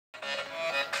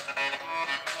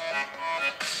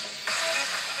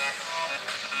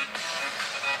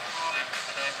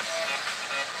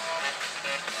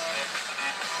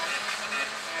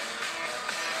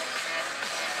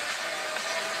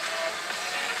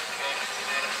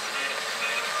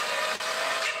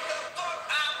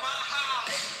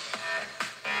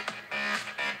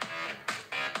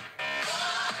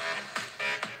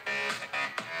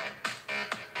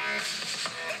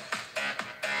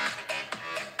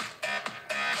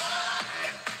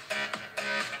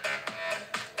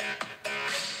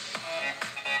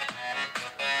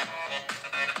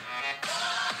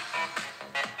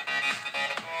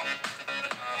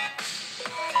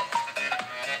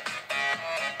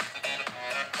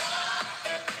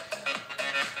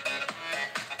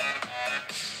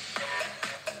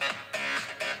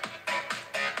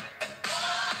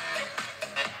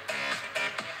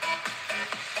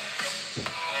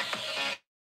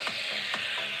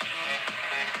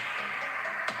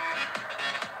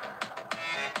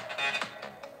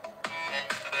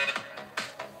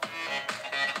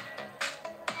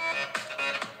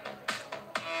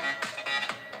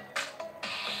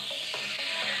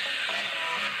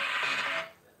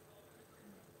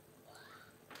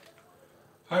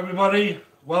Hi everybody,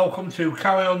 welcome to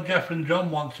Carry On Jeff and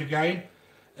John once again.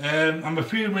 I'm a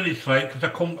few minutes late because I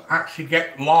couldn't actually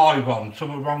get live on,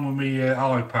 something wrong with my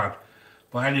iPad.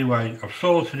 But anyway, I've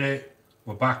sorted it,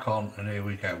 we're back on and here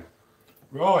we go.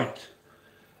 Right,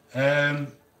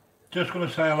 just going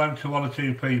to say hello to one or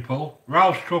two people.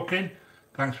 Ralph's Trucking,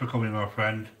 thanks for coming my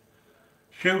friend.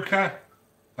 Shuka,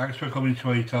 thanks for coming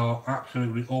sweetheart,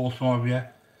 absolutely awesome of you.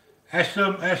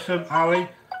 SM Ali,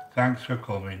 thanks for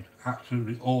coming,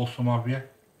 absolutely awesome of you.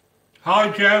 Hi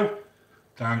Joe,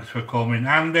 thanks for coming.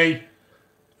 Andy,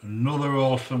 another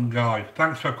awesome guy,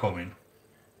 thanks for coming.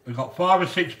 We've got 5 or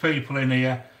 6 people in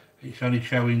here, it's only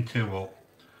showing 2 up.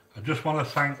 I just want to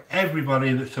thank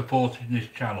everybody that's supporting this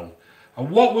channel. And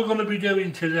what we're going to be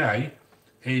doing today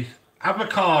is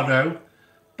avocado,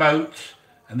 boats,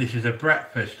 and this is a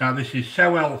breakfast. Now this is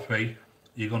so healthy,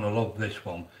 you're going to love this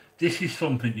one. This is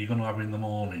something you're going to have in the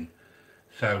morning.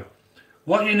 So,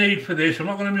 what you need for this, I'm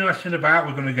not going to be messing about,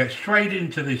 we're going to get straight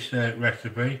into this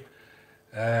recipe.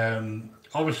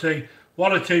 Obviously,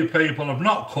 1 or 2 people have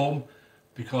not come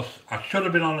because I should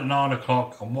have been on at 9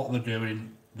 o'clock, and what they're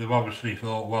doing, they've obviously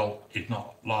thought, well, it's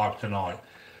not live tonight.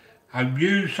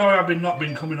 Sorry I've not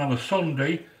been coming on a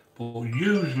Sunday, but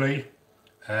usually,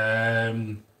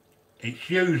 it's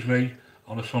usually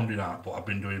on a Sunday night, but I've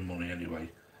been doing money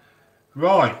anyway.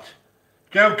 Right,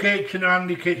 Joe Kitchener,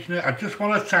 Andy Kitchener, I just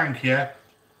want to thank you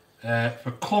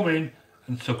for coming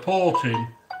and supporting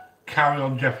Carry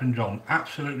On Jeff and John.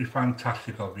 Absolutely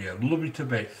fantastic of you. Love you to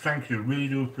bits. Thank you, really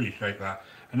do appreciate that.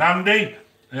 And Andy,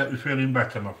 I hope you're feeling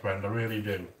better, my friend, I really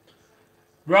do.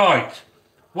 Right,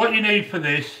 what you need for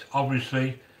this,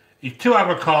 obviously, is 2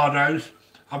 avocados.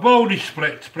 I've already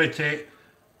split it,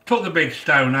 took the big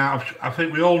stone out. I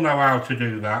think we all know how to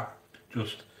do that.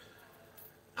 Just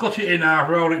cut it in half,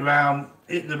 roll it round,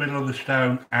 hit the middle of the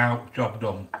stone, out, job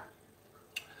done.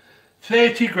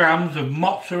 30 grams of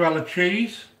mozzarella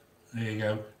cheese. There you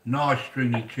go, nice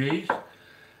stringy cheese.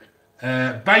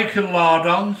 Bacon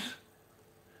lardons.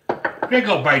 If you've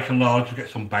got bacon lardons, get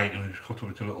some bacon and just cut them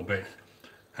into little bits.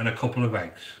 And a couple of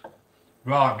eggs.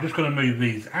 Right, I'm just going to move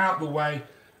these out the way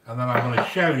and then I'm going to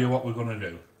show you what we're going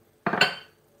to do.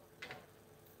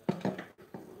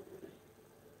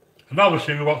 And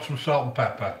obviously we want some salt and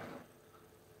pepper.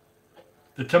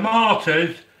 The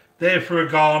tomatoes, they're for a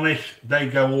garnish, they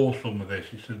go awesome with this.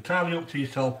 It's entirely up to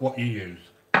yourself what you use.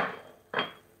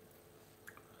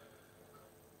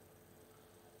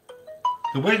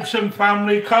 The Winston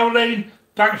family, Colleen,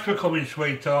 thanks for coming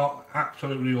sweetheart,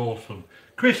 absolutely awesome.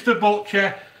 Chris the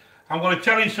Butcher, I'm going to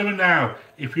tell you something now,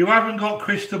 if you haven't got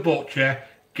Chris the Butcher,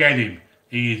 get him.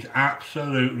 He is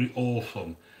absolutely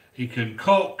awesome. He can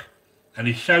cook and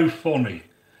he's so funny.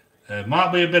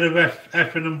 Might be a bit of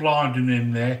effing and blinding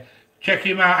in there. Check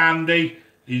him out, Andy.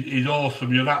 He's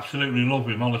awesome. You'll absolutely love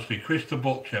him, honestly. Chris the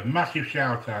Butcher, massive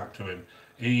shout out to him.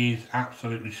 He is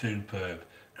absolutely superb.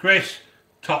 Chris,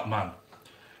 top man.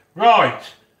 Right,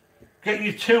 get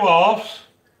your 2 halves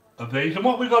of these, and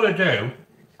what we've got to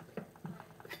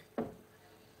do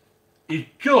is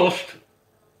just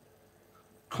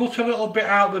cut a little bit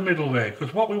out the middle there,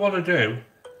 because what we want to do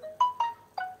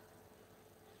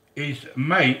is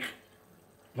make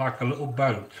like a little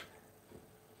boat.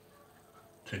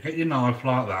 So get your knife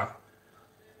like that,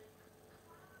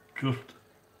 just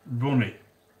run it,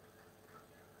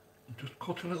 just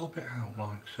cut a little bit out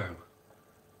like so.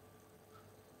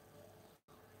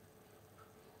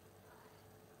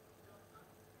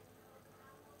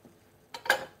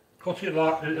 Cut it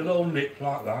like a little nip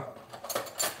like that.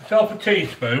 Yourself a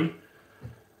teaspoon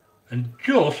and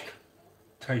just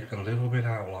take a little bit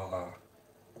out like that.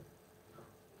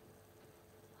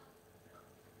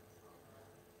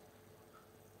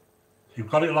 You've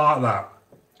got it like that.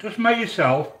 Just make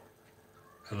yourself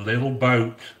a little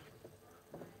boat.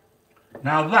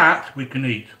 Now that we can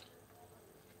eat.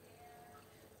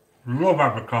 Love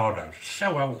avocados,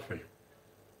 so healthy.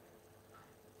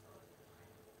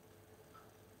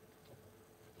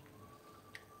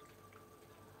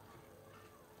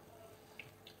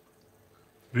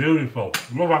 Beautiful,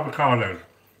 love avocados.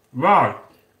 Right,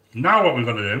 now what we're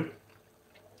going to do,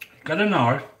 get a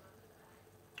knife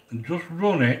and just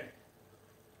run it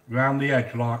round the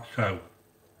edge like so.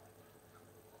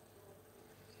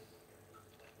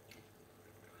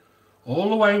 All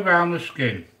the way round the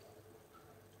skin.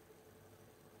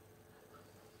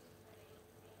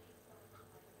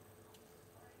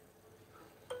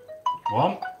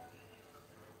 One.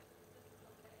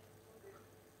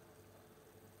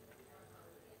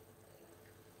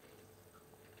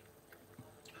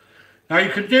 Now you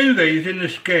can do these in the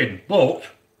skin, but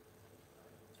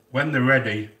when they're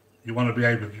ready, you want to be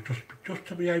able to just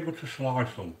to be able to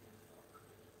slice them.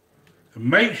 And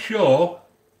make sure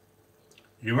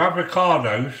your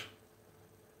avocados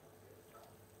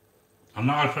are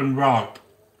nice and ripe.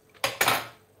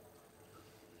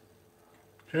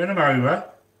 Turn them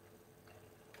over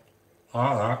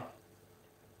like that.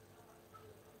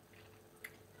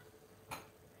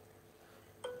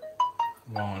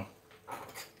 Right.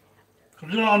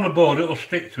 Because they're not on the board, it'll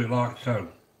stick to it like so.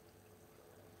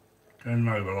 Turn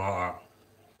them over like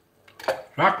that.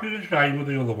 Exactly the same with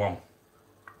the other one.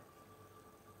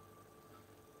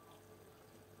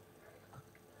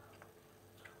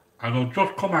 And they'll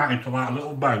just come out into like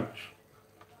little boats.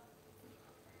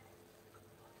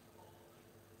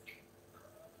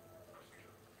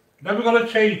 Never got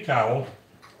a tea towel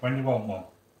when you want one.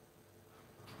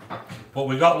 But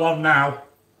we got one now.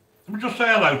 Let me just say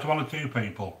hello to one or two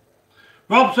people.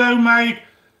 Rob's Homemade,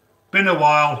 been a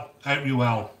while, hope you're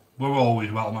well. We're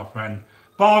always well, my friend.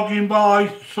 Bargain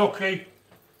Boy, Suki,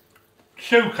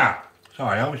 Suka.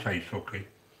 Sorry, I always say Suki.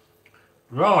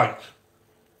 Right.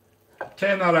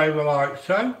 Turn that over like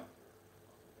so.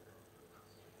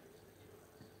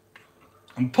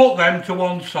 And put them to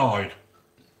one side.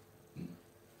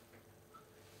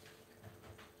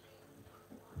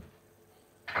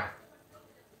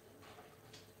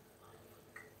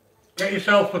 Get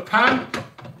yourself a pan.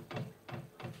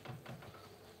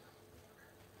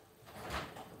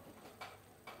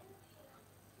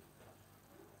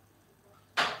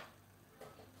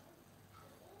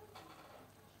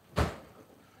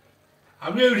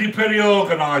 I'm usually pretty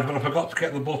organised, but I forgot to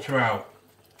get the butter out.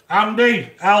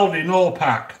 Andy, Aldi,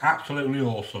 Norpack, absolutely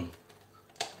awesome.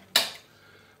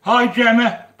 Hi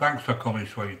Gemma, thanks for coming,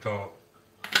 sweetheart.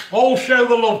 All show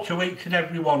the love to each and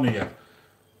every one here.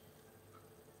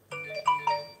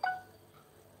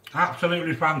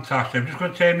 Absolutely fantastic. I'm just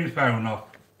going to turn my phone off.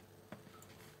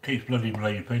 Keeps bloody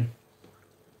bleeping.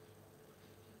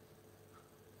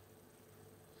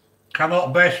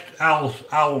 Cannot best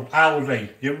Aldi.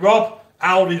 You Rob,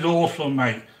 Aldi's awesome,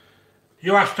 mate.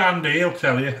 You ask Andy, he'll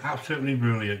tell you. Absolutely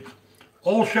brilliant.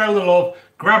 All show the love.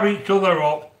 Grab each other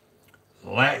up.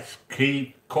 Let's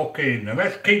keep cooking. And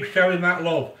let's keep showing that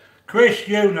love. Chris,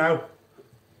 you know.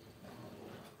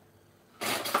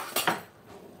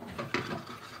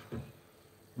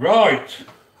 Right.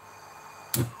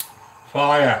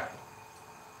 Fire.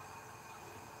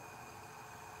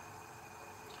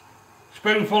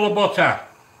 Spoonful of butter.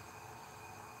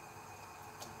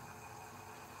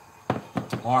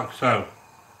 Like so.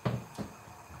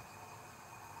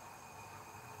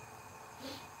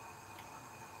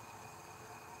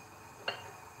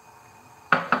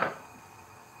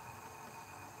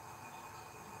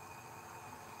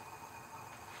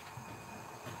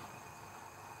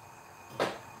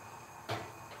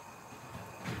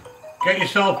 Get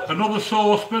yourself another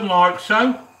saucepan like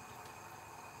so.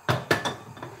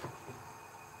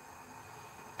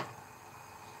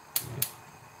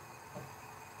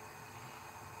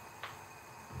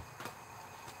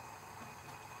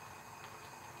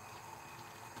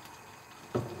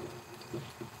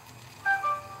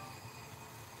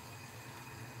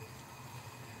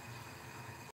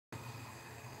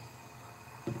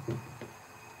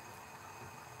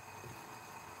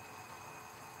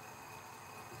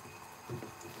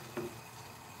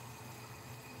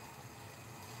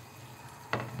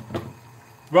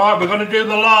 Right, we're going to do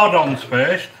the lardons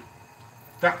first.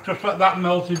 Just let that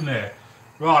melt in there.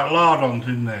 Right, lardons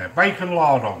in there. Bacon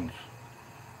lardons.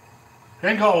 If you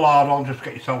ain't got a lardon, just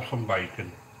get yourself some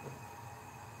bacon.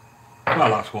 Well,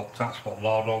 that's what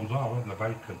lardons are, isn't they?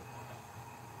 Bacon.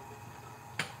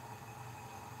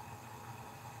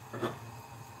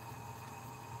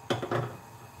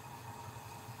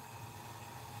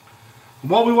 And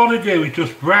what we want to do is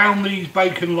just brown these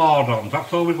bacon lardons.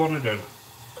 That's all we want to do.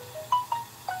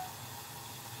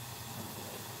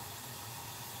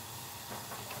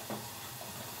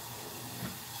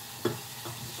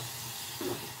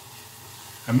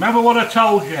 Remember what I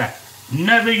told you,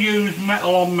 never use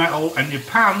metal on metal and your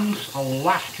pans will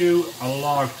last you a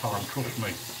lifetime, trust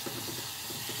me.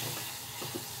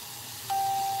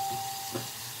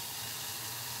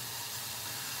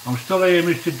 I'm still here,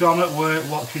 Mr. Don, at work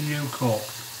watching you cook.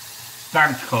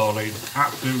 Thanks, Colleen,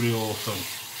 absolutely awesome.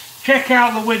 Check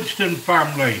out the Winston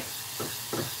family.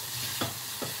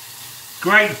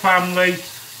 Great family,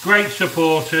 great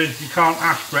supporters, you can't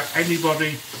ask for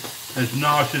anybody as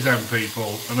nice as them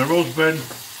people. And her husband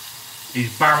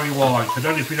is Barry White. I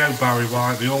don't know if you know Barry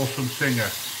White, the awesome singer.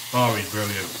 Oh, he's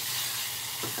brilliant.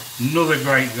 Another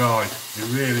great guy, he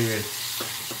really is.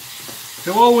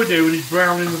 So all we're doing is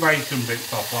browning the bacon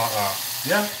bits off like that,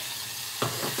 yeah?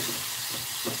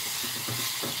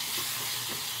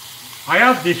 I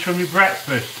had this for my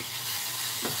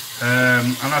breakfast.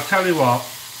 And I tell you what,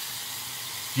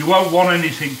 you won't want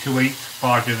anything to eat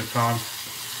by dinner time.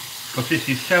 Because this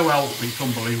is so healthy, it's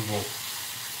unbelievable.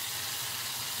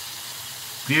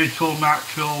 Beautiful,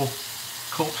 natural,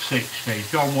 cup 60.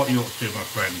 John, what are you up to, my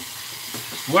friend?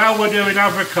 Well, we're doing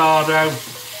avocado,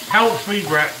 healthy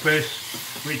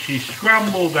breakfast, which is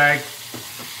scrambled egg,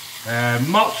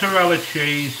 mozzarella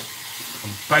cheese,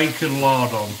 and bacon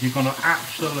lardons. You're going to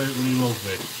absolutely love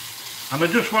this. And I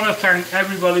just want to thank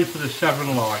everybody for the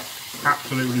 7 likes.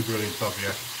 Absolutely brilliant of you.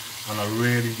 And I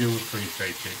really do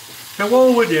appreciate it. So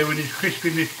all we're doing is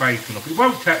crisping this bacon up. It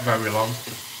won't take very long.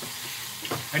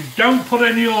 And don't put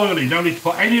any oil in. Don't need to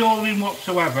put any oil in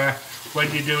whatsoever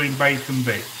when you're doing bacon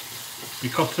bits.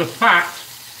 Because the fat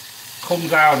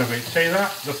comes out of it. See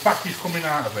that? The fat is coming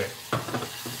out of it.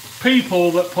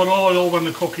 People that put oil when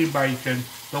they're cooking bacon,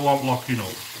 they want locking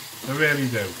up. They really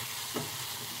do.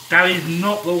 That is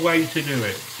not the way to do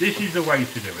it. This is the way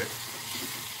to do it.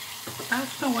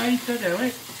 That's the way to do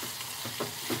it.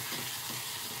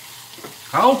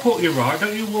 I'll put you right,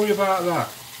 don't you worry about that.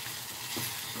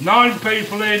 9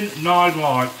 people in, 9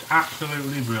 likes.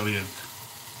 Absolutely brilliant.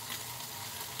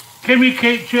 Kimmy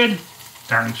Kitchen,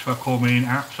 thanks for coming.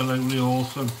 Absolutely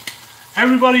awesome.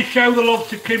 Everybody show the love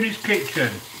to Kimmy's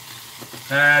Kitchen.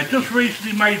 Just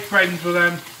recently made friends with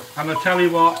them, and I tell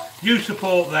you what, you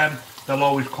support them, they'll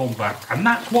always come back. And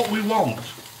that's what we want.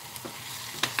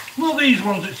 Not these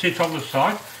ones that sit on the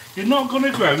side. You're not going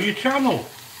to grow your channel.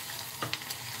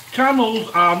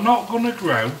 Channels are not going to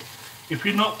grow if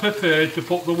you're not prepared to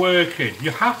put the work in.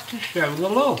 You have to show the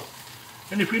love.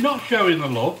 And if you're not showing the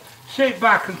love, sit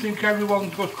back and think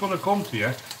everyone's just going to come to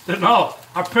you. They're not.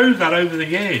 I've proved that over the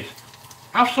years.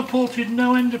 I've supported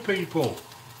no end of people.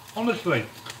 Honestly.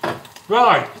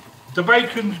 Right, the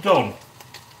bacon's done.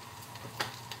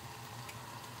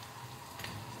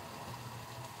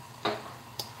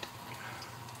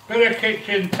 Bit of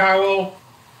kitchen towel.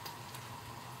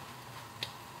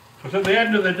 Because at the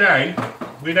end of the day,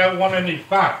 we don't want any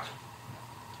fat.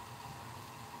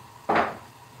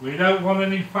 We don't want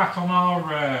any fat on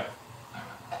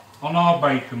our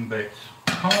bacon bits.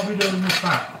 Can't be doing with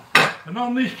fat. And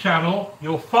on this channel,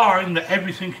 you'll find that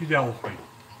everything is healthy.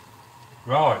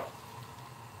 Right.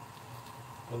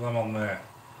 Put them on there.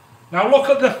 Now look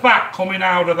at the fat coming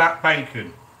out of that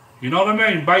bacon. You know what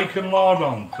I mean? Bacon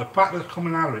lardons, the fat that's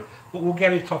coming out of it. But we'll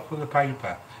get it off with the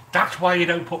paper. That's why you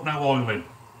don't put no oil in.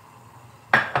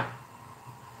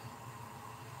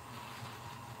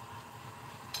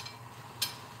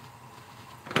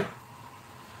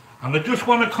 And I just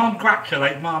want to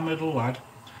congratulate my middle lad.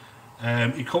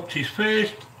 He cooked his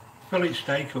first fillet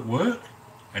steak at work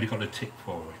and he got a tip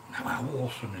for it. Now how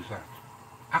awesome is that?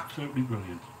 Absolutely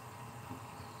brilliant.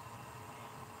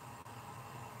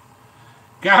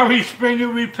 Gary Springer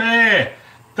Repair,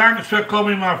 thanks for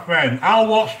coming, my friend. I'll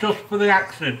watch just for the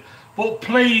accent, but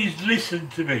please listen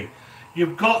to me.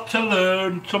 You've got to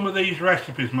learn some of these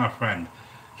recipes, my friend.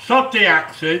 Sod the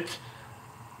accent.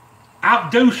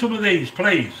 Do some of these,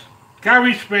 please.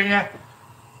 Gary Springer.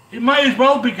 It might as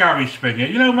well be Gary Springer.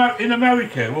 You know, in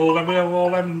America, we have all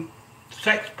them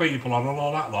sex people on and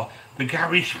all that lot. The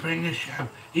Gary Springer Show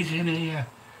is in here.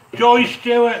 Joy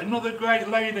Stewart, another great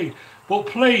lady. But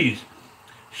please,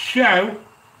 show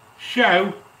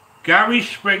Gary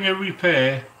Springer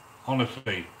Repair.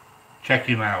 Honestly, check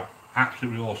him out.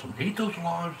 Absolutely awesome. He does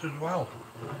lives as well.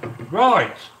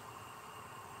 Right.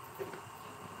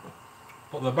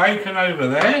 Put the bacon over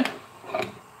there.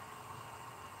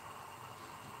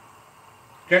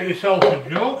 Get yourself a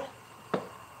jug.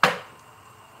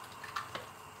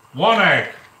 1 egg.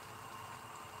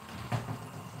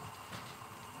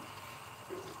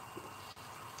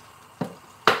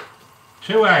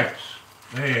 2 eggs.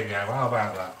 There you go. How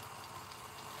about that?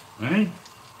 Eh?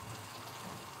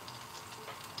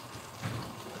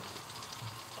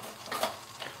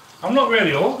 I'm not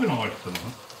really organised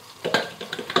tonight.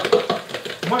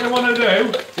 What you want to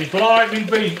do is lightly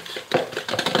beat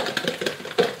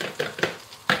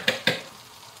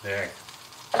there.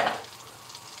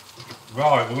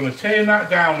 Right, we're going to turn that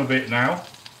down a bit now.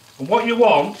 And what you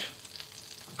want,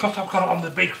 because I've got it on the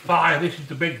big fire, this is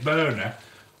the big burner,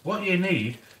 what you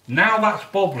need, now that's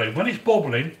bubbling, when it's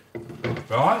bubbling,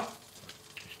 right,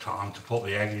 it's time to put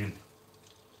the egg in.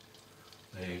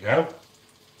 There you go.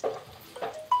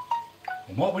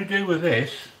 And what we do with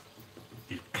this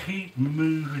is keep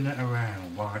moving it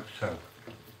around like so.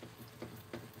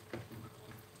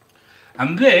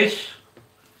 And this,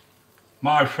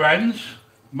 my friends,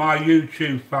 my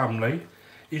YouTube family,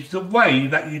 is the way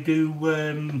that you do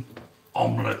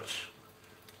omelettes.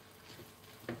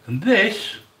 And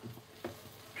this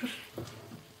just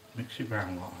mix it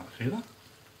round like that, see that?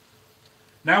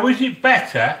 Now is it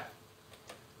better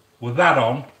with that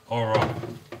on or off?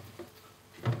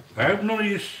 I hope none of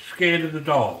you are scared of the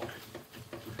dark.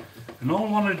 And all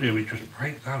I want to do is just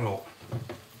break that up.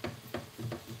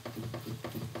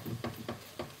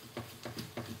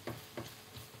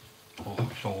 Oh,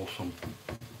 it's awesome.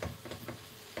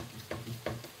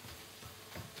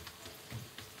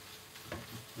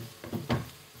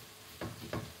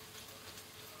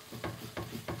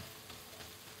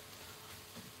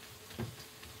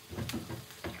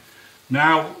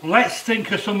 Now, let's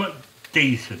think of something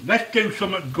decent. Let's do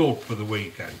something good for the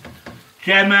weekend.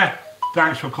 Gemma,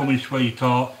 thanks for coming,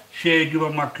 sweetheart. Shared you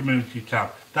on my community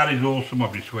tab. That is awesome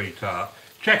of you, sweetheart.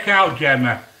 Check out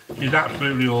Gemma. She's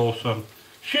absolutely awesome.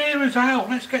 Share us out.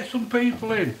 Let's get some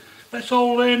people in. Let's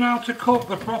all learn how to cook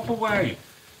the proper way.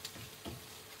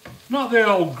 Not the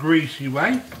old greasy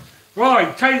way.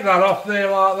 Right, take that off there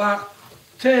like that.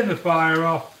 Turn the fire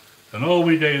off. And all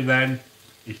we do then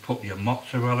is put your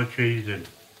mozzarella cheese in.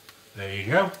 There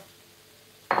you go.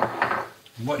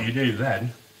 And what you do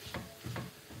then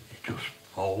is just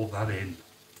fold that in.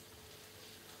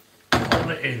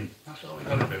 Fold it in. That's all we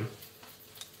got to do.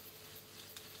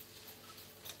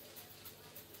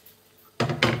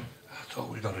 That's all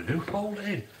we got to do. Fold it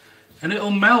in. And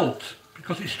it'll melt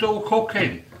because it's still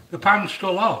cooking. The pan's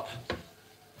still hot.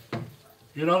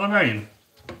 You know what I mean?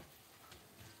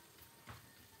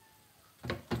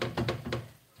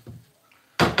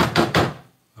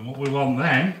 And what we want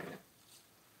then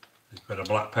is a bit of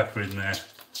black pepper in there.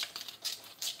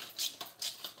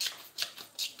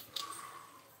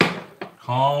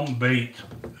 Can't beat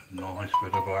a nice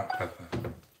bit of black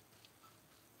pepper.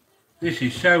 This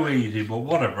is so easy, but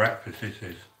what a breakfast this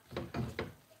is.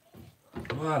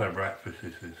 What a breakfast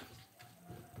this is.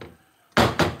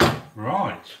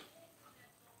 Right.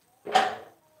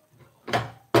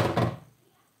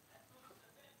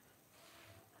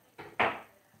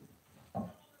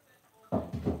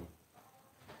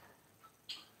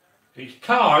 It's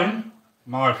time,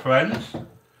 my friends,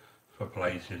 for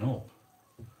plating up.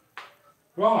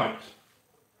 Right.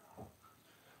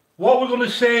 What we're going to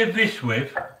serve this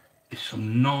with is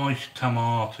some nice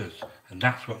tomatoes, and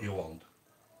that's what you want.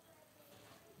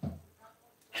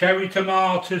 Cherry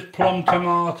tomatoes, plum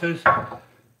tomatoes,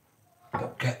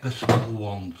 but get the small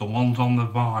ones, the ones on the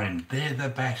vine. They're the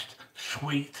best.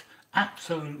 Sweet,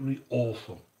 absolutely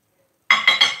awesome.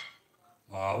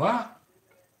 Like that.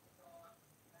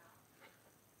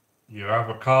 Your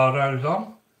avocados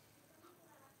on,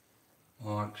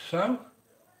 like so.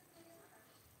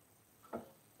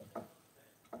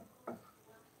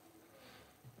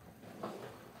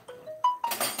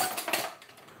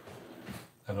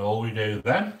 And all we do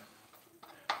then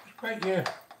is break your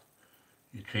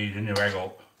cheese and your egg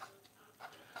up.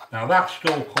 Now that's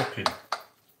still cooking.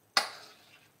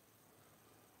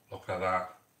 Look at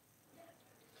that.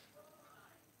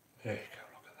 There you go,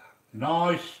 look at that.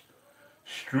 Nice,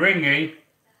 stringy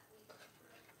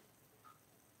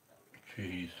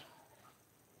cheese.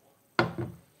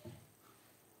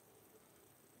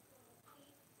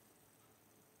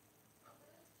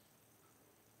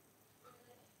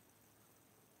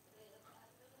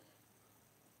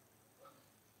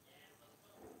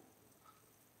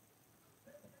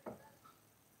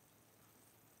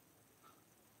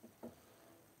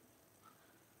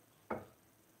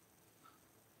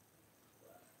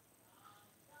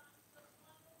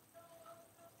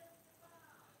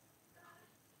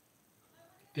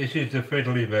 This is the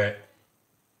fiddly bit.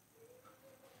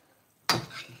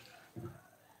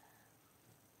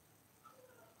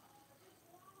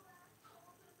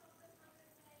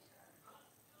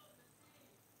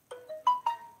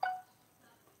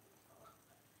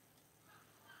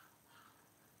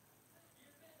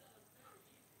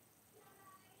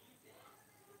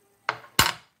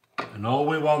 And all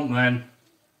we want then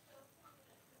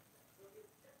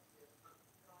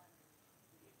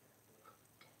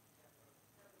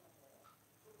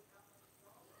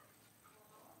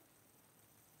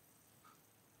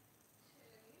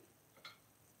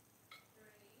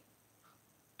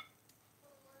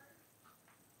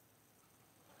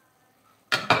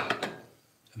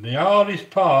and the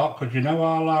hardest part, because you know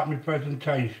I like my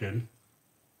presentation,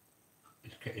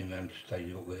 is getting them to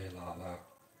stay up there like that.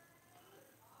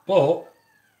 But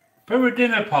for a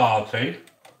dinner party,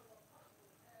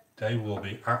 they will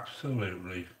be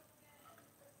absolutely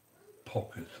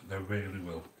pockets. They really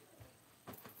will.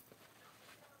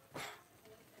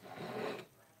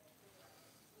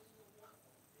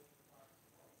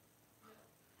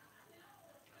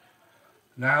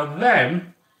 Now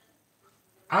then,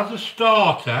 as a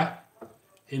starter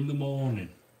in the morning,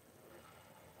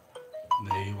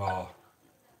 There you are.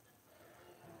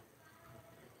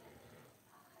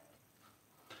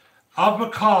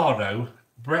 Avocado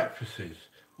breakfasts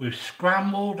with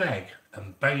scrambled egg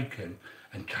and bacon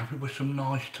and top it with some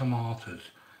nice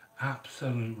tomatoes.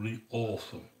 Absolutely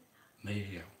awesome. There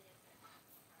you go.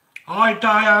 Hi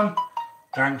Diane.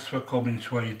 Thanks for coming,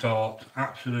 sweetheart.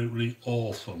 Absolutely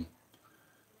awesome.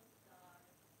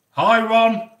 Hi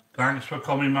Ron. Thanks for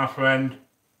coming, my friend.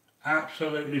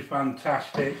 Absolutely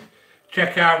fantastic.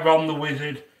 Check out Ron the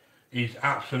Wizard. He's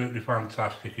absolutely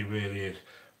fantastic, he really is.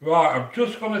 Right, I'm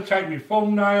just going to take my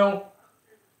thumbnail,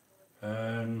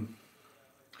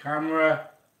 camera,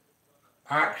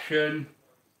 action,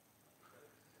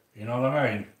 you know what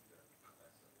I mean?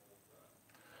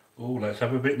 Oh, let's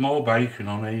have a bit more bacon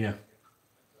on here.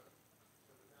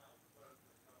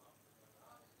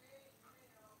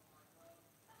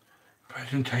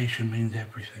 Presentation means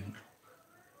everything.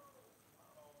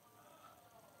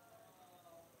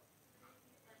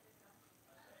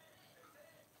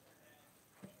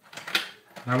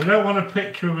 Now we don't want a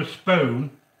picture of a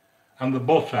spoon and the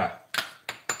butter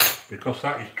because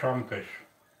that is trampish.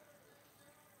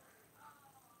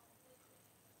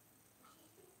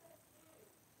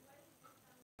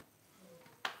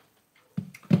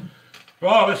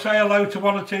 Right, let's say hello to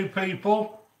one or two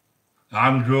people.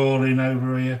 I'm drawing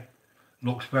over here.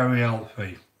 Looks very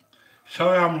healthy.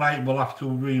 Sorry I'm late, we'll have to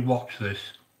re-watch this.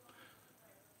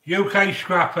 UK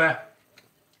Scrapper.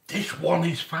 This one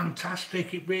is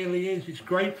fantastic, it really is. It's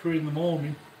great for in the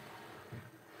morning.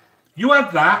 You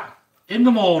have that in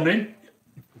the morning.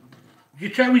 You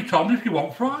cherry tom if you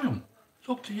want, fry them. It's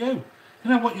up to you. You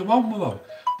know what you want with them.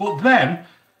 But then,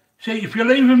 see, if you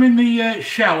leave them in the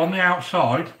shell on the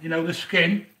outside, you know, the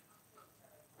skin.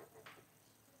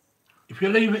 If you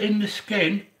leave it in the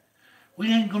skin, we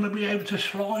ain't going to be able to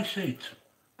slice it.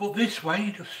 But this way,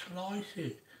 you just slice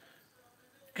it.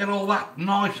 Get all that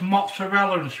nice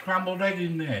mozzarella and scrambled egg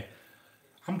in there.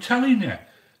 I'm telling you,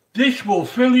 this will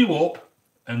fill you up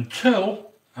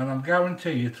until, and I'm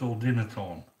guarantee you, till dinner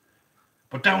time.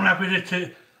 But don't have it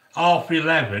at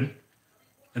 11:30,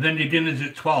 and then your dinner's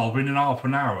at 12 in half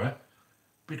an hour,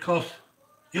 because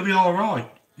you'll be all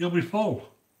right. You'll be full.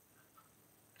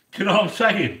 Do you know what I'm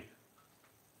saying?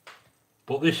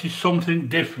 But this is something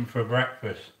different for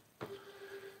breakfast.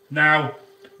 Now,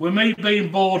 with me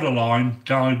being borderline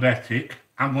diabetic,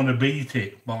 I'm going to beat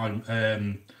it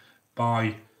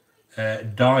by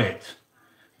diet.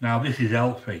 Now, this is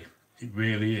healthy. It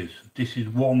really is. This is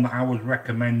one that I was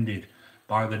recommended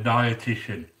by the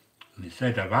dietitian. And it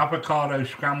said have avocado,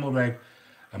 scrambled egg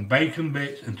and bacon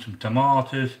bits and some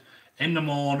tomatoes in the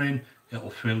morning.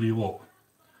 It'll fill you up.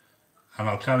 And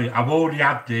I'll tell you, I've already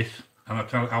had this, and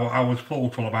I was full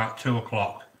till about 2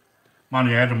 o'clock. Man,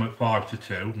 I had them at 5 to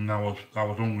 2, and I was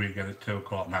hungry again at 2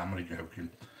 o'clock. Now, I'm only joking.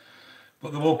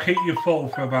 But they will keep you full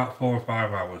for about 4 or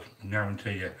 5 hours, I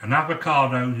guarantee you. And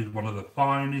avocados is one of the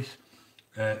finest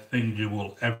things you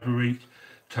will ever eat.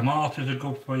 Tomatoes are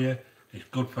good for you. It's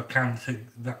good for cancer,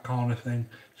 that kind of thing.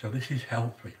 So this is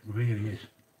healthy, it really is.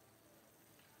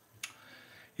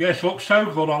 Yes, looks so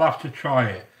good, I'll have to try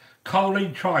it.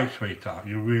 Colleen, try it, sweetheart.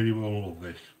 You really will love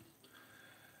this.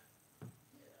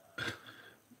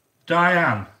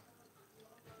 Diane,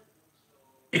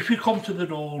 if you come to the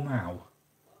door now,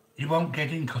 you won't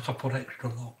get in because I put extra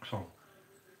locks on.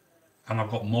 And I've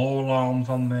got more alarms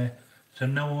on there, so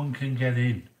no one can get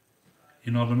in.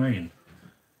 You know what I mean?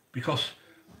 Because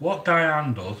what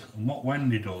Diane does and what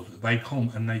Wendy does, they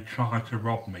come and they try to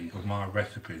rob me of my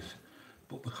recipes,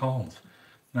 but they can't.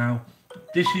 Now,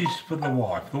 this is for the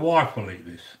wife. The wife will eat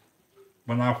this.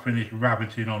 When I've finished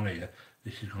rabbiting on here,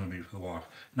 this is going to be for the wife.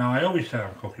 Now, I always say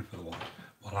I'm cooking for the wife.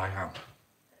 Well, I am.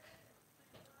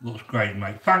 Looks great,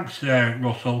 mate. Thanks,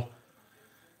 Russell.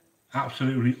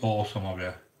 Absolutely awesome of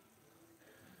you.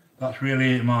 That's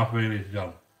really it, my feelings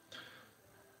done.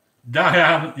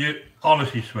 Diane, you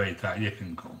honestly, sweetheart, you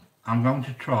can come. I'm going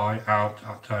to try out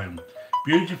at home.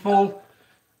 Beautiful.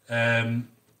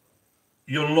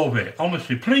 You'll love it.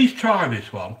 Honestly, please try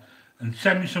this one and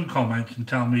send me some comments and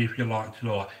tell me if you liked it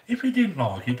or not. If you didn't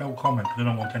like it, don't comment, because I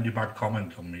don't want any bad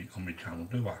comments on my channel,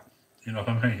 do I? You know what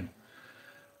I mean?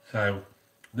 So,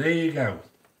 there you go.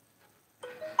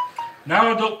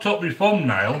 Now I've ducked up my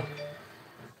thumbnail,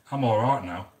 I'm alright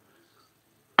now.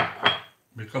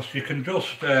 Because you can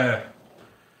just,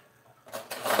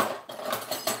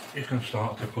 you can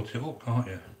start to cut it up, can't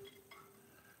you?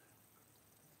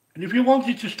 And if you want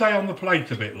it to stay on the plate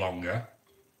a bit longer,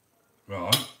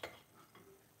 right,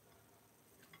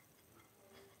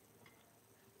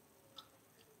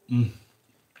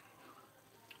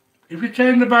 if you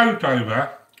turn the boat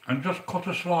over and just cut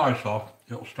a slice off,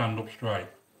 it'll stand up straight,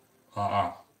 like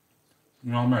that.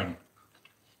 You know what I mean?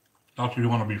 That's if you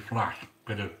want to be flat,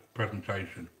 bit of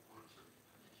presentation.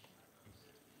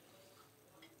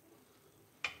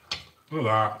 Look at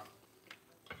that.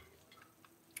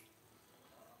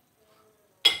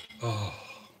 Oh.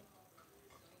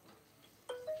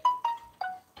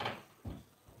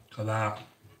 Look at that.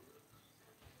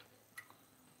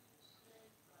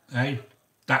 Hey,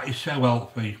 that is so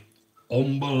healthy.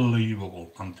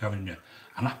 Unbelievable, I'm telling you.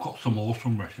 And I've got some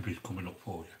awesome recipes coming up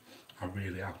for you. I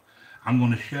really have. I'm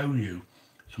going to show you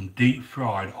some deep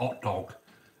fried hot dog,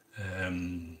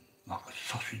 like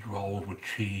sausage rolls with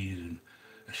cheese and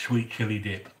a sweet chilli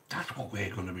dip. That's what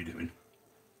we're going to be doing.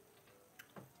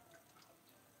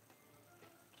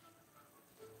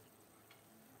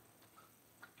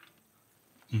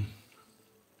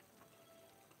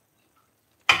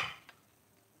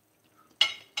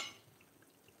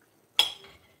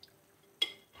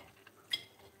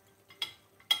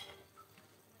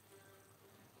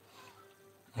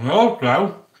 And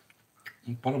also,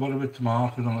 put a bit of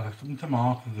tomatoes on it, some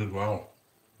tomatoes as well.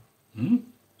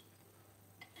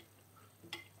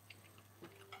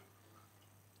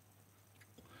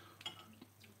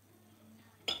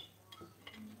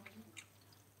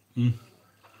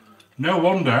 No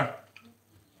wonder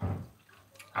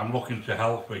I'm looking so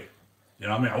healthy. You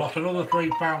know what I mean? I lost another 3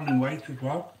 pounds in weight as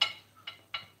well.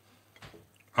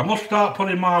 I must start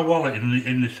putting my wallet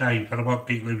in the safe and I won't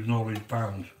keep losing all these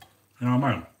pounds. You know what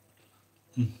I mean?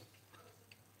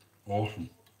 Awesome.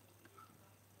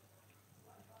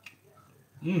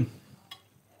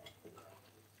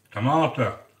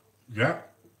 Tomato. Yeah.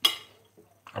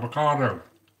 Avocado.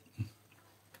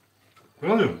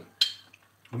 Brilliant.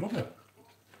 I love it.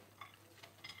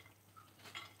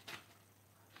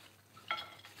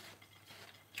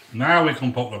 Now we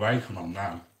can put the bacon on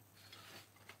now.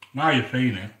 Now you've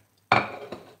seen it.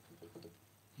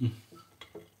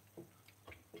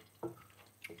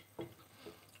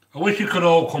 I wish you could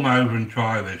all come over and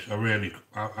try this.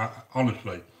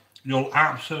 Honestly, you'll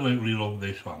absolutely love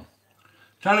this one.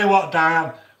 Tell you what,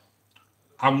 Dad,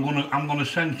 I'm gonna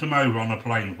send some over on a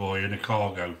plane for you, in a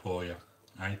cargo for you.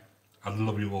 Eh? I'd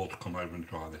love you all to come over and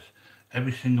try this.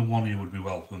 Every single one of you would be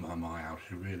welcome at my house.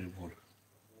 You really would.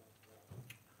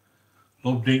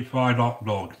 Love deep fried hot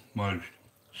dog most.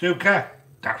 Suka,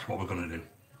 that's what we're gonna do.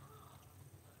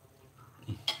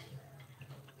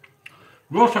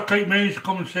 Russ, I keep meaning to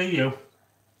come and see you.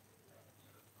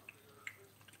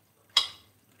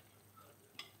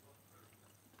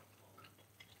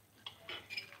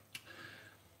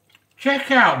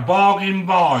 Check out Bargain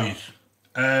Buys.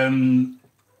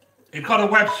 He's got a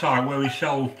website where he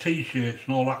sells t-shirts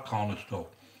and all that kind of stuff.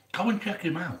 Go and check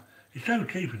him out. He's so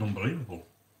cheap and unbelievable.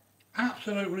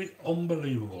 Absolutely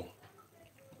unbelievable.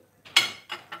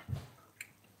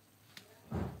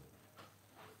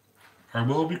 I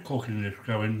will be cooking this,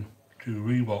 going to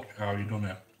rewatch how you done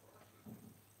it.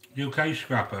 UK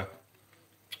Scrapper.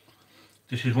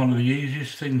 This is one of the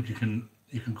easiest things you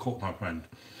can cook, my friend.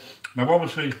 Now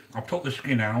obviously I've took the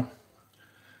skin out,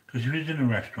 because if you're in a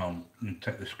restaurant you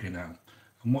take the skin out,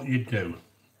 and what you do,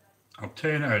 I'll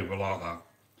turn it over like that,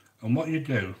 and what you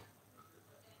do,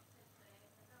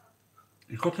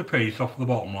 you cut a piece off the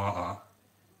bottom like that,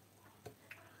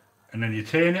 and then you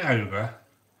turn it over,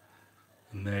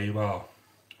 and there you are,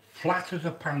 flat as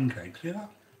a pancake. See that?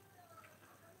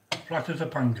 Flat as a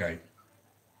pancake.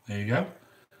 There you go.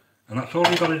 And that's all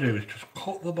you've got to do, is just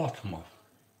cut the bottom off.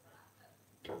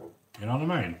 You know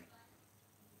what I mean?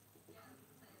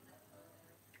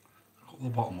 Cut the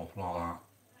bottom off like that.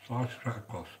 Slice it straight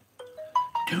across.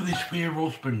 Do this for your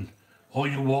husband or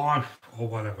your wife or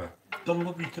whatever. They'll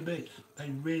love you to bits. They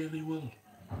really will.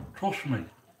 Trust me.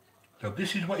 So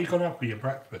this is what you're going to have for your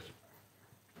breakfast.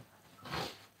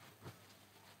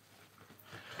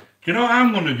 Do you know what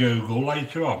I'm going to Google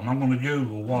later on? I'm going to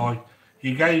Google why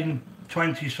you gain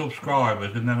 20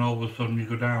 subscribers and then all of a sudden you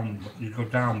go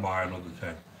down by another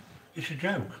 10. It's a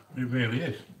joke. It really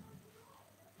is. Is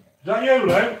that you,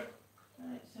 Lou?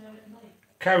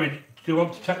 Carrie, do you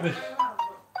want to take this?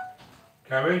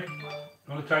 Carrie, do you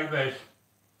want to take this?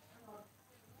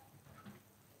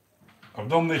 I've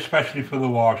done this especially for the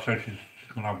wife, so she's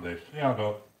going to have this. Yeah, I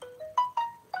do.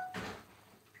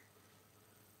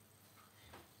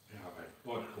 Yeah, babe.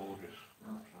 Oh, it's gorgeous.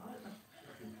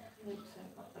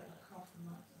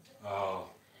 Oh.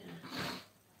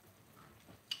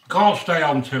 Can't stay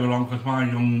on too long because my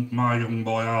young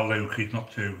boy, our Luke, he's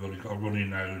not too good. He's got a runny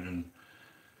nose and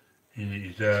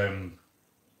he's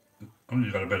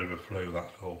only got a bit of a flu,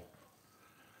 that's all.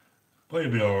 But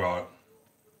he'll be alright.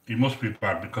 He must be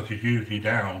bad because he's usually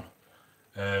down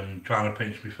trying to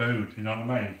pinch my food, you know what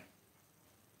I mean?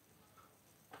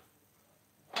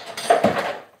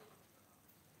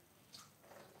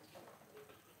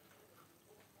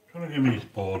 Trying to give me this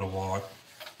border wipe.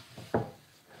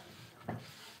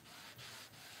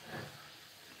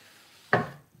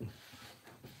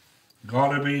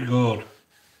 Gotta be good.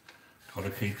 Gotta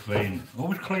keep clean.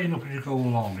 Always clean up as you go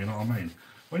along, you know what I mean?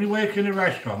 When you work in a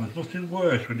restaurant, there's nothing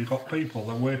worse when you've got people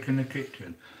that work in the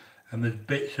kitchen and there's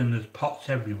bits and there's pots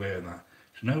everywhere and that.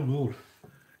 It's no good.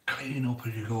 Clean up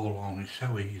as you go along, it's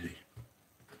so easy.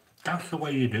 That's the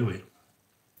way you do it.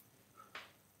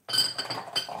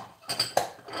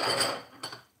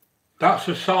 That's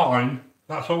a sign,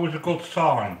 that's always a good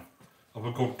sign of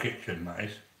a good kitchen, that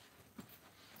is.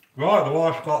 Right, the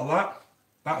wife's got that.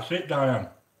 That's it, Diane.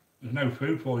 There's no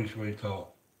food for you, sweetheart.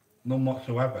 None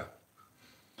whatsoever.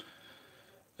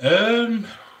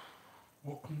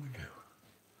 What can we do?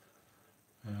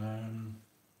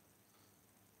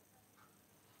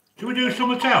 Should we do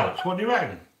something else? What do you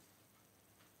reckon?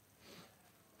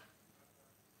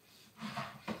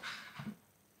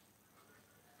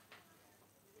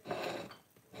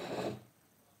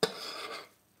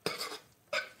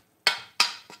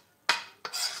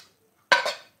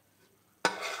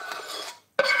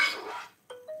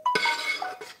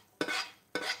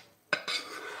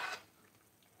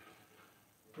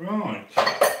 Right.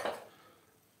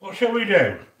 What shall we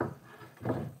do?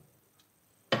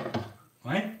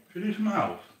 Hey, should we do something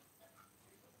else?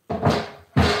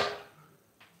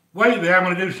 Wait there, I'm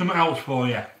going to do something else for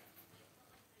you.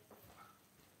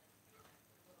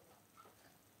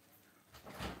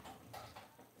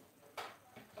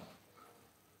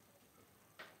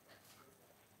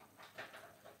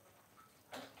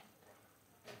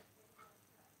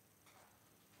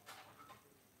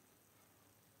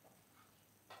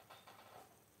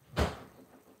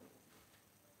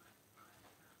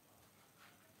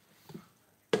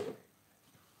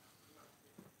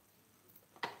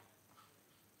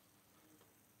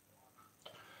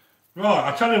 Right,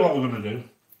 I'll tell you what we're going to do.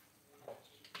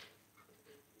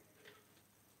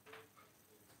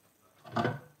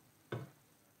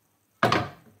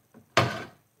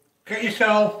 Get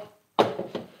yourself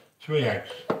 3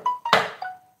 eggs.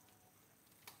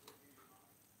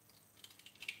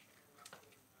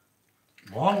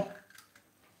 One.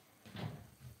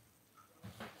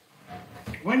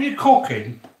 When you're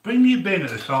cooking, bring your bin at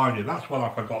the side of you. That's what I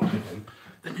forgot to do.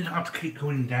 Then you don't have to keep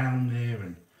going down there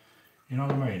and, you know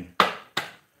what I mean?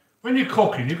 When you're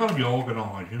cooking, you've got to be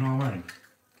organised, you know what I mean?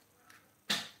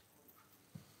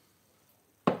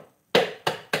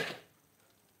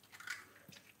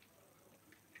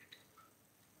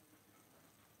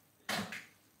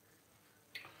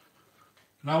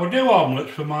 Now I do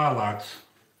omelettes for my lads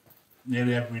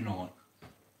nearly every night.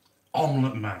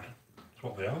 Omelette mad, that's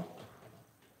what they are.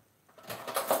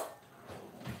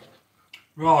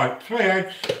 Right, 3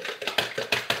 eggs.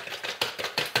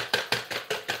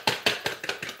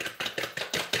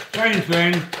 Same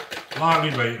thing,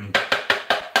 lightly beaten.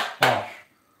 Wash.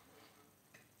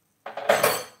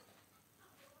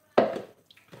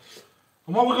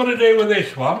 And what we're going to do with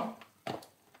this one, if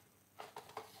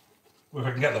I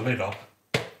can get the lid off,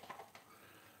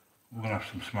 we're going to have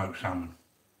some smoked salmon.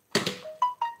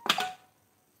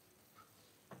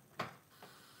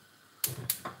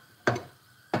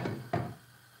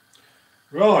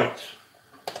 Right.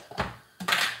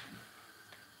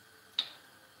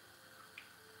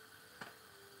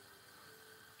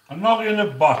 A noggin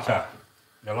of butter.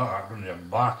 You like that, don't you?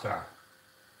 Butter.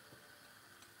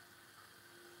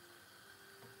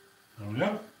 There we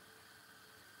go.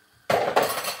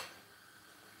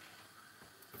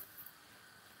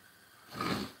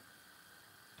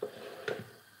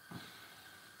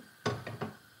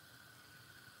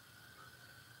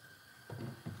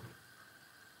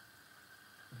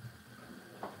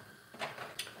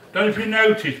 Don't know if you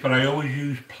noticed, but I always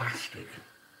use plastic.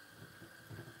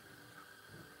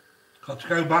 Got to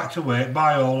go back to work.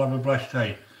 Bye all, have a blessed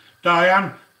day.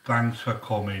 Diane, thanks for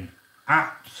coming.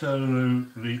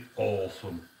 Absolutely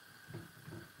awesome.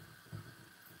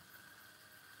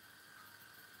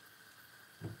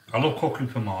 I love cooking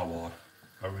for my wife.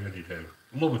 I really do.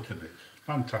 Love her to bits.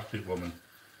 Fantastic woman.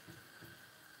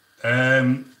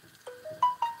 I'll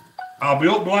be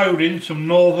uploading some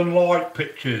Northern Light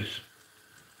pictures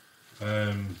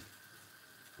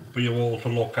for you all to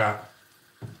look at.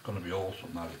 It's going to be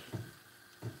awesome, that is.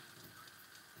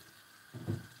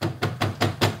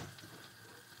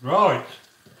 Right.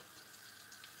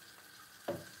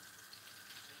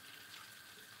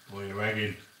 What are you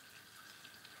ready?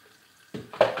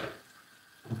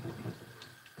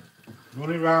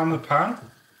 Run it round the pan.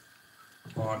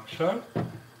 like so.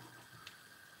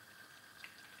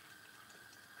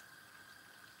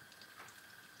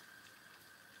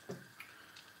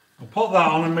 I'll put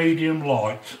that on a medium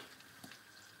light.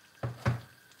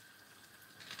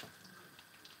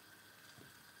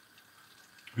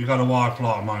 If you got a wife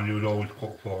like mine, you would always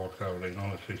cook for her, Caroline,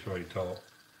 honestly, sweetheart.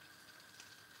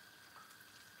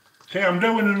 See, I'm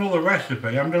doing another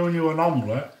recipe, I'm doing you an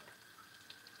omelette,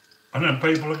 and then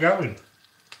people are going.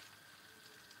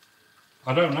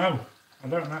 I don't know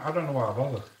why I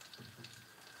bother.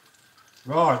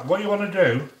 Right, what you want to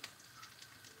do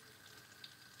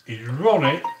is run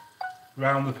it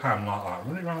round the pan like that.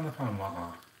 Run it round the pan like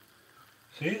that.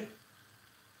 See it?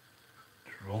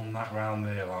 Just run that round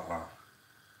there like that.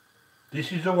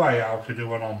 This is the way how to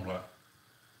do an omelette.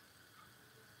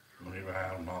 Run it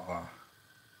round like that.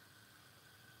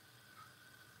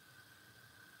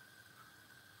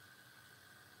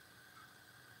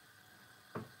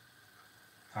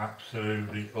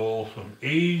 Absolutely awesome.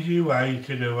 Easy way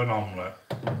to do an omelette.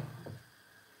 Do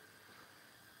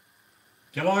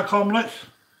you like omelettes?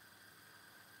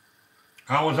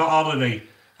 How was that holiday?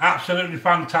 Absolutely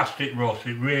fantastic, Russ.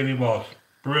 It really was.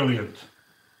 Brilliant.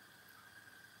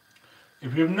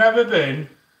 If you've never been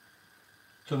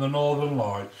to the Northern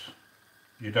Lights,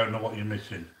 you don't know what you're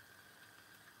missing.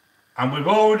 And we've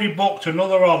already booked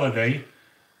another holiday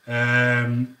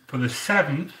for the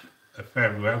 7th of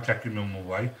February. I'm taking them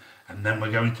away. And then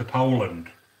we're going to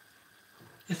Poland.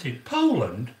 Is it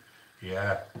Poland?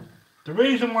 Yeah. The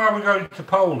reason why we're going to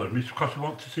Poland is because we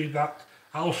want to see that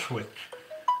Auschwitz.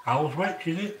 Auschwitz,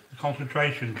 is it? The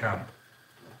concentration camp.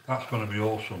 That's going to be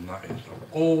awesome, that is.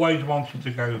 I've always wanted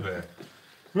to go there.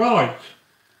 Right.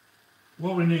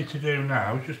 What we need to do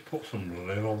now is just put some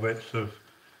little bits of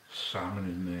salmon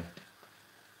in there.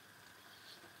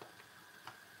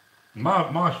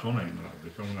 My son ain't gonna have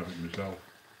this, I'm gonna have it myself.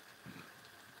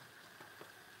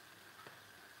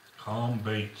 Can't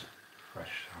beat fresh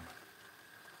salmon.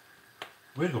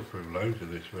 We go through loads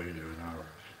of this video in our house.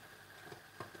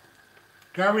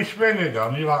 Gary Springer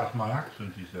gone, he likes my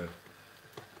accent, he said.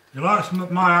 He likes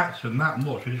my accent that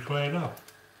much, he's cleared up.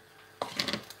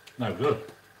 No good.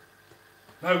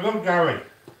 No good, Gary.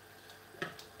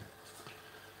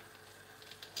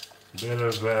 A bit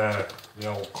of the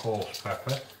old coarse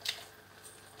pepper.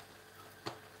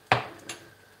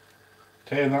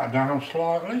 Turn that down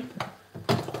slightly.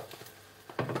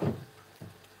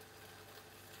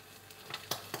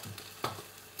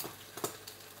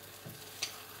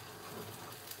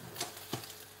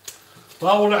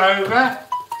 Fold it over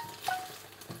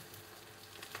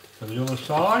to the other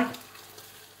side,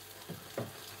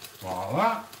 like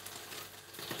that.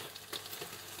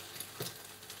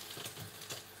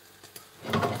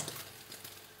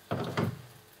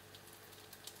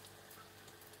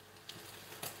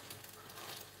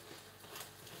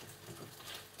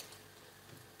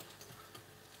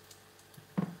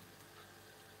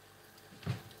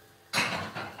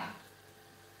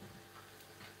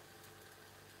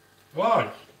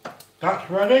 Right, that's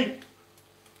ready.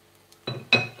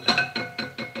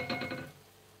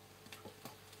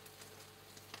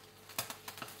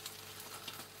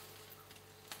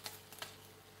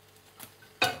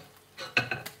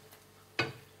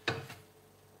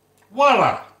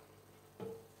 Voila!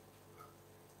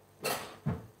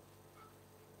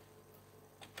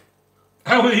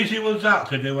 How easy was that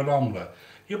to do an omelette?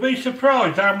 You'll be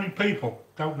surprised how many people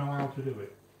don't know how to do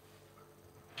it.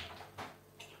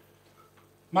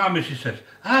 My missus says,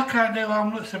 I can't do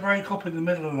omelettes to break up in the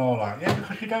middle and all that. Yeah,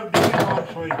 because you don't do it right,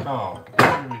 sweetheart.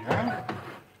 There we go.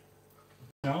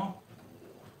 No.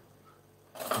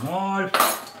 Knife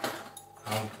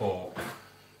and fork.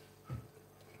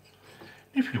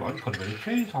 If you want, put a bit of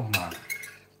cheese on that.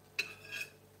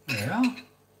 Yeah.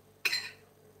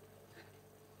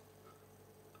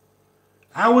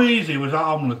 How easy was that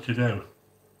omelette to do?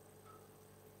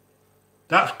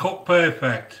 That's cooked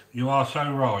perfect. You are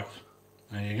so right.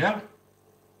 There you go.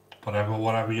 Put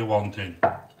whatever you want in.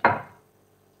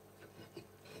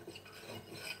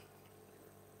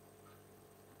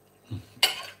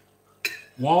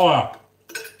 Voila.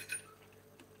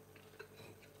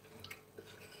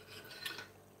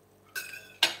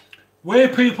 Where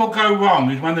people go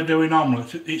wrong is when they're doing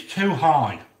omelettes. It's too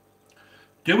high.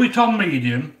 Do it on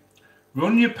medium.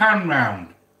 Run your pan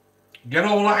round. Get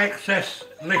all that excess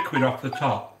liquid off the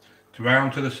top to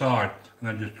round to the side. And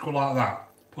then just go like that.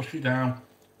 Push it down.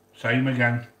 Same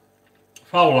again.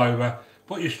 Fold over.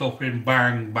 Put your stuff in.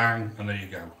 Bang, bang. And there you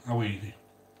go. How easy.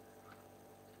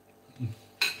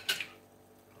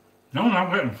 No,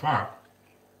 I'm getting fat.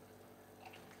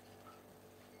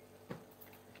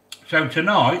 So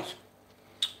tonight,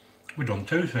 we've done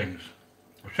two things.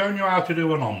 I've shown you how to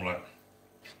do an omelette.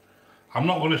 I'm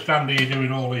not going to stand here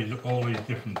doing all these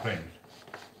different things.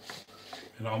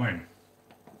 You know what I mean?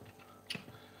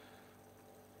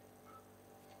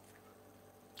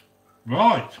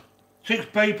 Right, 6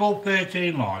 people,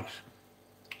 13 likes.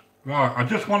 Right, I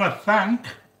just want to thank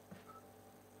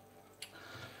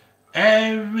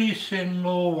every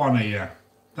single one of you.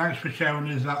 Thanks for showing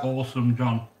us that awesome,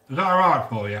 John. Is that alright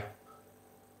for you?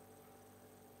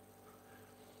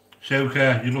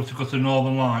 Shuka, you'd love to go to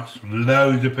Northern Lights.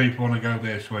 Loads of people want to go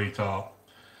there, sweetheart.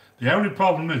 The only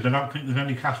problem is I don't think there's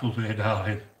any castles here,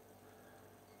 darling.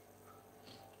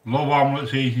 Love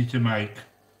omelettes, easy to make.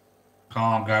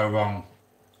 Can't go wrong.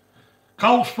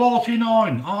 Colts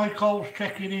 49. Hi Colts,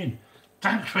 checking in.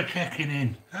 Thanks for checking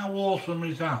in. How awesome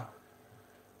is that?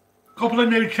 Couple of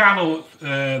new channels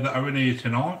that are in here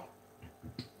tonight.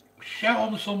 Show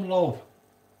them some love.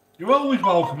 You're always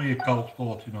welcome here, Colts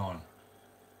 49.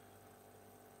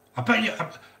 I bet you.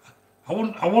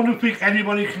 I wonder if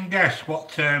anybody can guess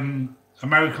what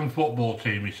American football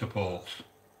team he supports.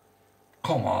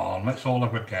 Come on, let's all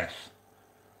have a guess.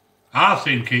 I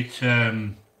think it's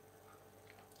Green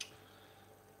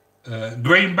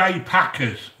Bay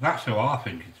Packers. That's who I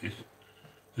think it is.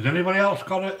 Has anybody else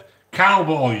got it?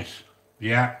 Cowboys.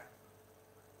 Yeah.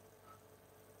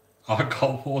 I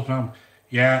got 4 times.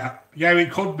 Yeah,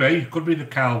 it could be. It could be the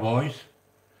Cowboys.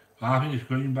 I think it's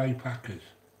Green Bay Packers.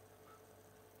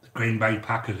 The Green Bay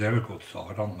Packers, they're a good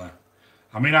side, aren't they?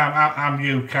 I mean,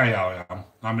 I'm UK, I am.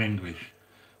 I'm English.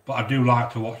 But I do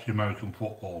like to watch the American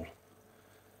football.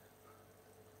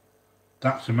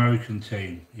 That's American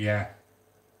team, yeah.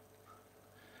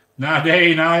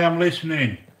 Nadine, I am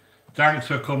listening. Thanks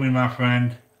for coming, my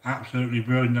friend. Absolutely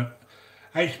brilliant.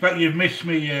 I expect you've missed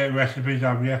me recipes,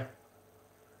 have you?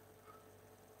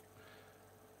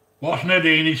 What's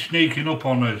Nadine? He's sneaking up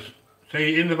on us.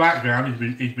 See, in the background,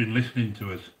 he's been listening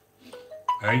to us.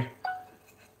 Hey?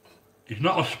 He's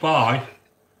not a spy.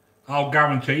 I'll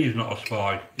guarantee he's not a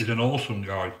spy. He's an awesome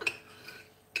guy.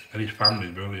 And his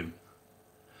family's brilliant.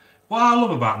 What I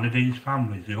love about Nadine's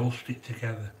family is they all stick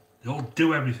together. They all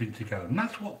do everything together. And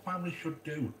that's what families should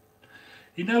do.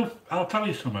 You know, I'll tell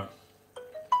you something.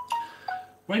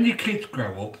 When your kids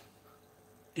grow up,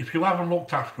 if you haven't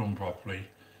looked after them properly,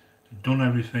 done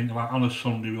everything, like on a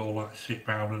Sunday we all like sit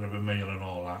round and have a meal and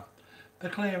all that, they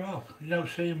clear off. You don't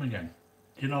see them again.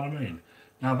 Do you know what I mean?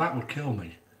 Now that would kill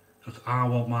me, because I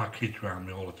want my kids around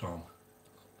me all the time.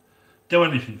 Do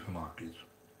anything for my kids.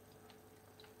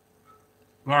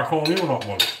 Like all you lot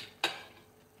was.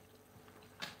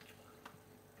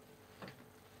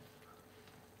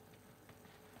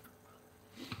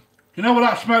 You know what,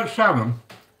 that smoked salmon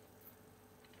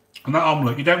and that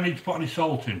omelette, you don't need to put any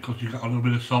salt in because you've got a little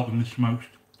bit of salt in the smoked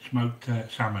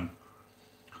salmon.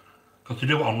 Because they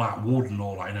do it on like wood and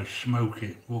all that, you know, smoke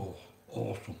it. Oh,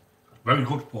 awesome. Very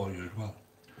good for you as well.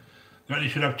 Then you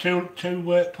should have two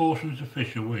portions of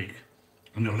fish a week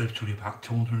and you'll live till you're about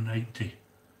 280.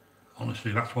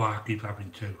 Honestly, that's why I keep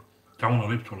having 2. Don't want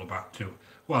to live till about 2.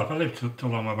 Well, if I live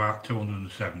till I'm about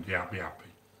 270, I'll be happy.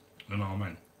 You know what I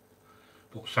mean?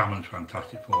 But salmon's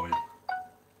fantastic for you.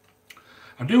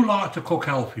 I do like to cook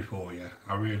healthy for you,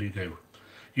 I really do.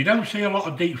 You don't see a lot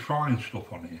of deep frying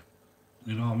stuff on here,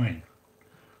 you know what I mean?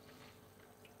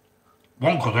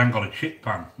 One, because I ain't got a chip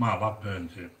pan, my lad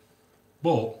burns it.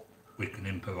 But we can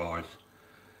improvise.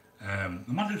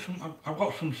 I've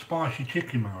got some spicy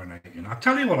chicken marinating. I'll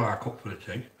tell you what I cook for the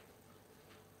tea.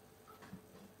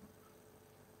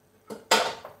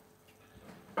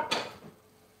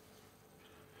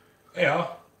 Here,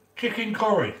 chicken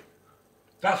curry.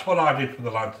 That's what I did for the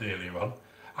lads earlier on.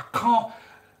 I can't,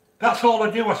 that's all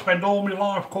I do, I spend all my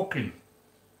life cooking.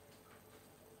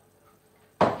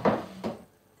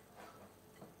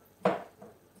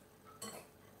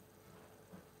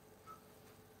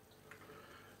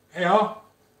 Here,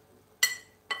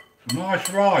 some nice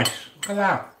rice, look at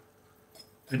that.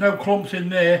 There's no clumps in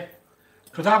there,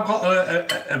 because I've got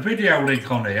a video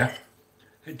link on here.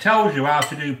 It tells you how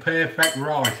to do perfect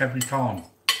rice every time.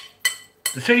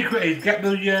 The secret is get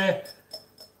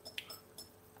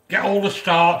all the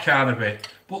starch out of it.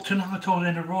 But tonight I was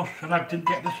in a rush and I didn't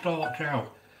get the starch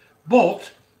out. But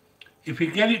if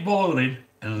you get it boiling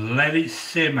and let it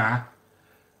simmer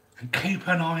and keep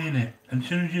an eye on it, and as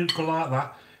soon as you go like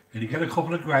that and you get a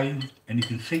couple of grains and you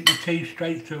can sink your tea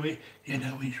straight through it, you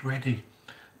know it's ready.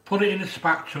 Put it in a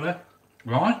spatula,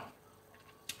 right?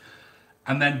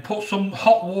 And then put some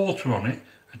hot water on it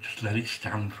and just let it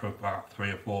stand for about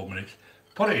 3 or 4 minutes.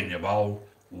 Put it in your bowl,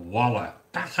 voila.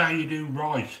 That's how you do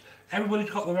rice. Everybody's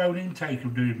got their own intake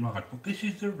of doing rice, but this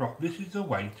is the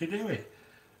way to do it.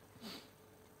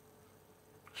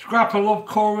 Scrapper love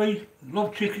curry,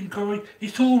 love chicken curry.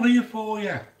 It's all here for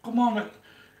you. Come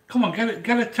on,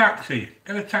 get a taxi.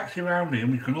 Get a taxi round here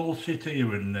and we can all sit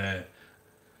here and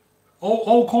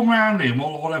all come round here and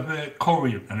we'll have a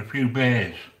curry and a few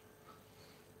beers.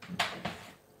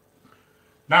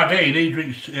 Now Dean, he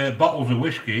drinks bottles of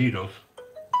whiskey, he does.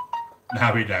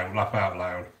 No, he don't, laugh out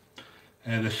loud.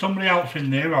 There's somebody else in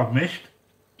there I've missed.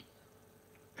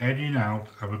 Heading out,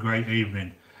 have a great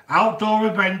evening. Outdoor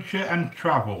adventure and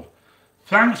travel.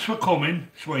 Thanks for coming,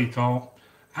 sweetheart.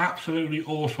 Absolutely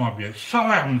awesome of you.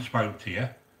 Sorry I haven't spoke to you.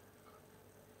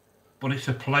 But it's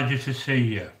a pleasure to see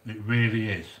you. It really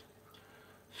is.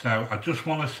 So I just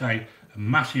want to say a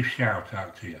massive shout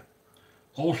out to you.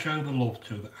 All show the love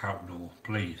to the outdoor,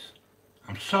 please.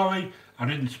 I'm sorry I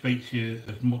didn't speak to you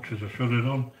as much as I should have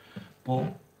done,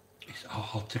 but it's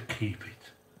hard to keep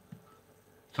it.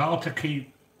 It's hard to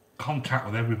keep contact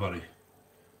with everybody.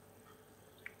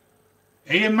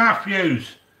 Ian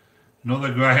Matthews,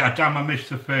 another great, damn I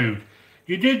missed the food.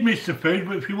 You did miss the food,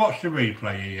 but if you watch the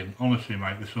replay, Ian, honestly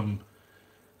mate,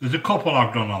 there's a couple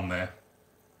I've done on there.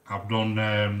 I've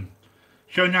done,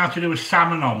 shown how to do a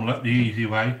salmon omelette the easy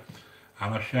way,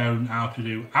 and I've shown how to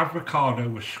do avocado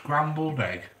with scrambled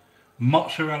egg,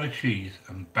 mozzarella cheese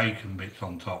and bacon bits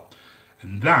on top.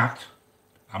 And that,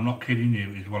 I'm not kidding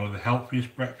you, is one of the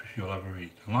healthiest breakfasts you'll ever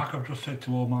eat. And like I've just said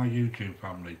to all my YouTube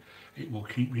family, it will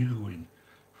keep you going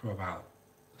for about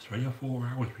 3 or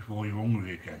 4 hours before you're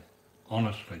hungry again.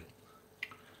 Honestly.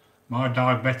 My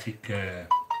diabetic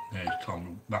has told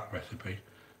me that recipe,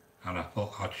 and I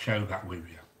thought I'd share that with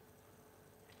you.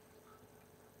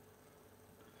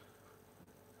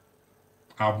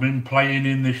 I've been playing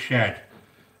in the shed.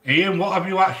 Ian, what have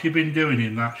you actually been doing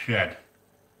in that shed?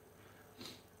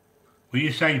 When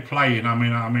you say playing, I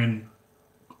mean,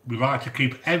 we like to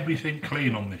keep everything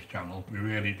clean on this channel. We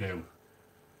really do.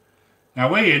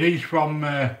 Now Ian, he's from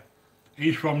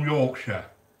Yorkshire.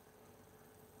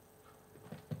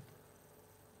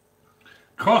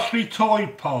 Crossley Toy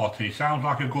Party sounds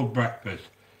like a good breakfast.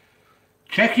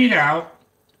 Check it out,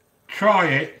 try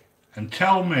it, and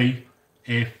tell me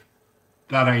if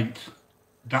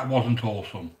that wasn't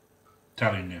awesome.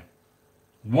 Telling you.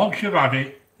 Once you've had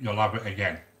it, you'll have it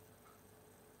again.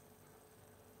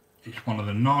 It's one of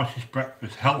the nicest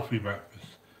breakfasts, healthy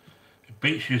breakfasts. It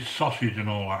beats your sausage and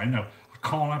all that. You know, I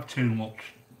can't have too much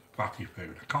fatty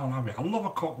food. I can't have it. I love a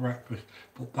cooked breakfast,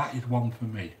 but that is one for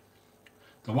me.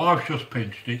 The wife's just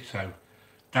pinched it, so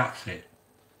that's it.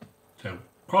 So,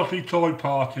 Crossley Toy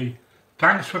Party,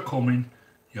 thanks for coming.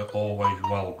 You're always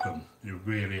welcome. You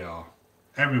really are.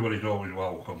 Everybody's always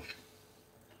welcome.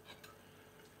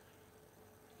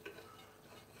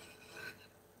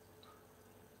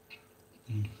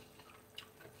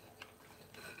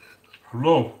 I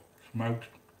love smoked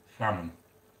salmon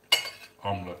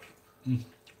omelette.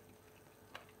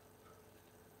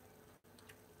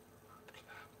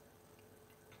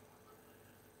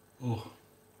 Oh.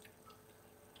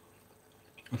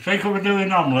 The sake of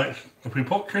doing omelettes, if we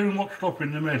put too much stuff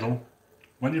in the middle,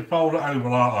 when you fold it over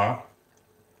like that,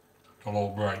 it'll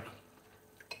all break.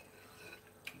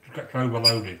 It gets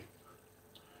overloaded.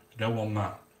 You don't want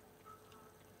that.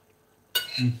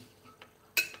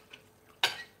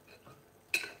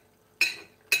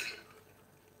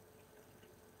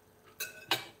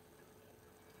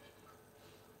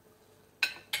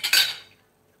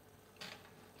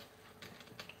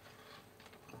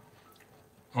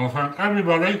 I'll thank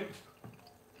everybody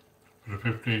for the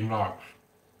 15 likes.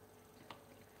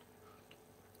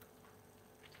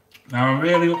 Now I'm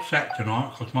really upset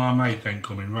tonight because my mate ain't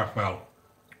coming, Raphael.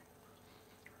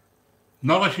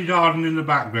 Not that she's hiding in the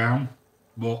background,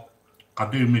 but I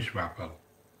do miss Raphael.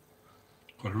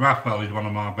 Because Raphael is one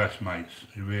of my best mates,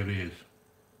 he really is.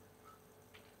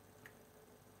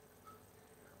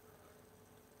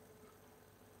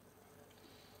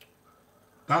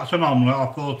 That's an omelette.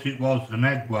 I thought it was an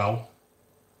egg well.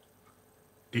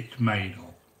 It's made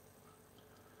of.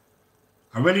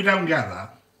 I really don't get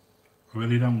that. I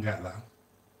really don't get that.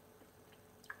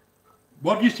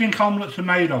 What do you think omelettes are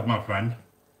made of, my friend?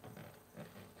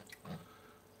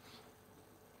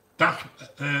 That's,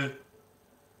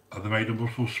 are they made of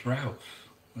Brussels sprouts?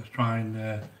 Let's try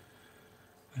and,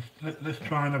 let's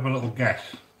try and have a little guess.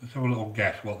 Let's have a little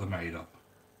guess what they're made of.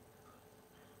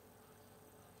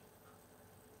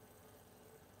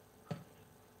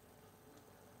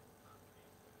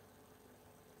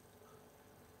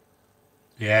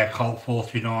 Yeah, Colt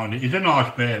 49. He's a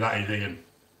nice beer, that is, Ian.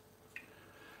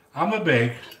 I'm a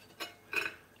big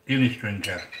Guinness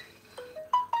drinker,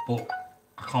 but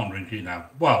I can't drink it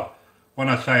now. Well, when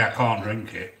I say I can't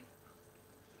drink it,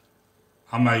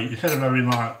 I may, instead of having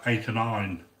like 8 or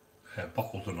 9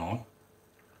 bottles a night.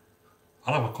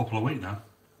 I'll have a couple a week now.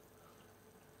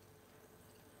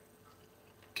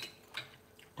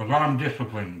 Because I'm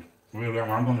disciplined. Really,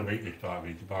 I'm going to beat this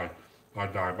diabetes by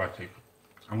diabetic.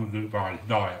 I'm going to do it by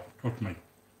diet, trust me.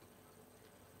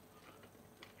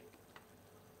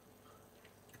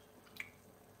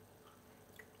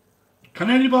 Can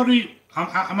anybody,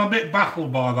 I'm a bit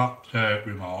baffled by that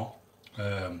remark.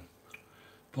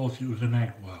 Thought it was an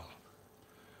egg well.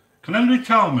 Can anybody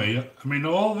tell me, I mean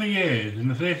all the years, in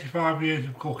the 35 years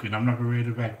of cooking, I've never heard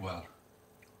of egg well.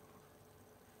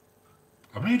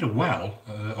 I've made a well,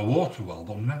 a water well,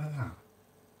 but never that.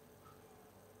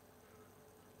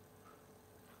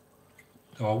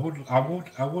 So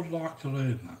I would like to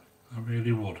learn that. I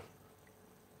really would.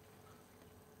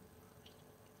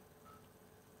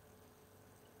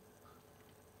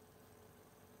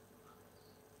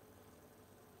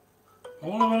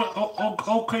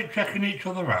 I'll keep checking each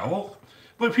other out.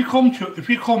 But if you come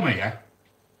here,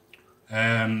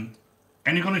 and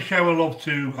you're going to show a love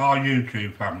to our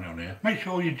YouTube family on here, make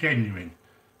sure you're genuine.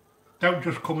 Don't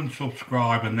just come and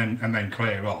subscribe and then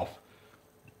clear off,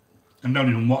 and don't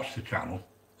even watch the channel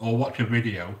or watch a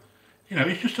video. You know,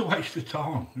 it's just a waste of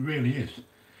time. It really is.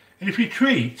 And if you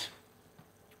treat,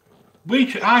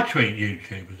 I treat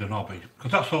YouTube as an hobby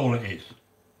because that's all it is.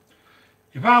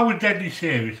 If I were deadly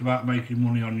serious about making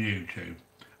money on YouTube,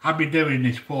 I'd be doing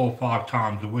this 4 or 5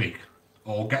 times a week,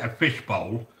 or get a fish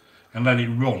bowl and let it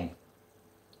run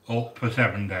up for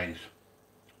 7 days.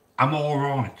 I'm all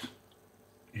right.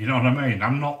 You know what I mean?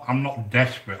 I'm not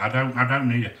desperate. I don't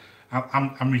need it.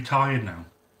 I'm retired now.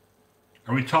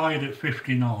 I retired at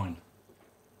 59,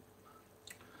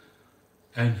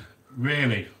 and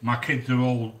really, my kids they're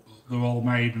all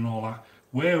made and all that.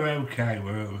 We're okay.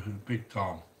 We're big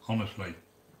time. Honestly,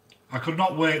 I could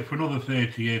not work for another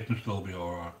 30 years and still be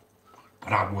alright.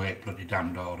 But I've worked bloody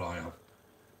damned hard, I have.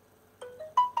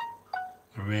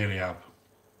 I really have.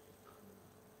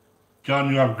 John,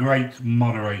 you have great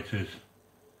moderators.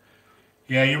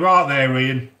 Yeah, you're right there,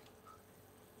 Ian.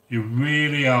 You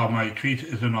really are, mate. Treat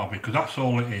it as an hobby, because that's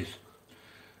all it is.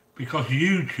 Because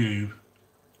YouTube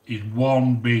is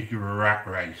one big rat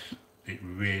race. It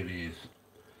really is.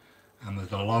 And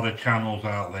there's a lot of channels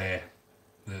out there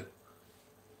that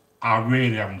I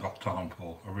really haven't got time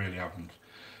for. I really haven't.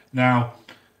 Now,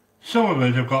 some of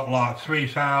us have got like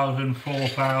 3,000,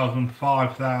 4,000,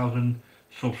 5,000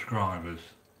 subscribers.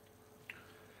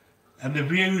 And the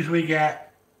views we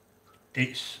get,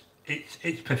 it's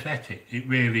pathetic. It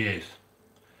really is.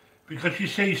 Because you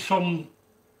see some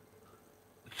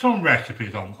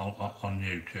recipes on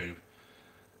YouTube,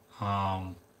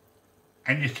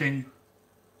 and you think,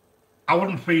 I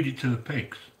wouldn't feed it to the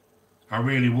pigs. I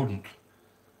really wouldn't.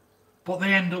 But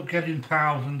they end up getting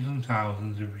thousands and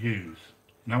thousands of views.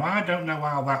 Now, I don't know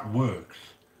how that works.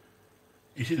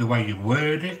 Is it the way you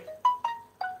word it?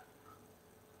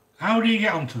 How do you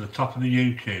get onto the top of the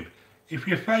YouTube? If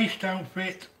your face don't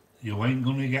fit, you ain't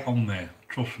going to get on there.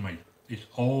 Trust me. It's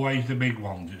always the big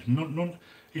ones. It's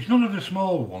none of the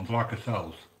small ones like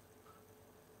ourselves.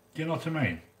 Do you know what I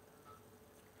mean?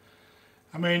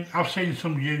 I mean, I've seen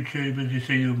some YouTubers, you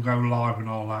see them go live and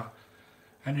all that,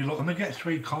 and you look and they get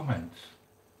 3 comments,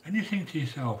 and you think to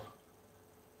yourself,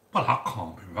 well, that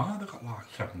can't be right. They've got like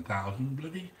 7,000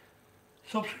 bloody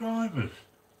subscribers.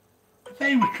 If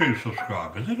they were true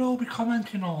subscribers, they'd all be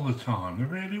commenting all the time. They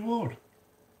really would.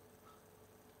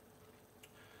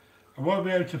 I won't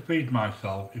be able to feed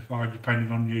myself if I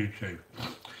depended on YouTube.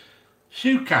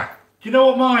 Suka, do you know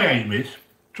what my aim is?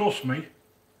 Trust me.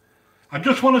 I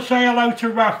just want to say hello to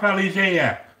Raphael, he's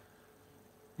here.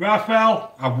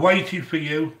 Raphael, I've waited for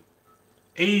you.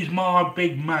 He's my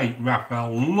big mate,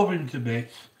 Raphael. Love him to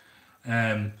bits.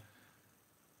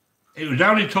 It was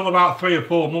only until about 3 or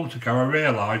 4 months ago I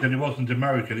realised that he wasn't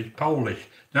American, he's Polish.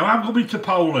 Now I'm coming to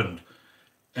Poland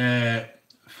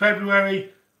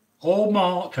February or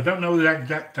March, I don't know the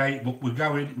exact date, but we're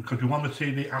going because we want to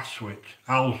see the Auschwitz,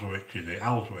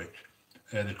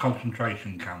 the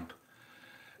concentration camp.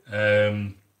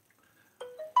 And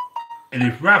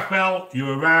if Raphael,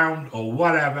 you're around or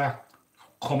whatever,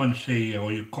 come and see you,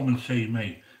 or you come and see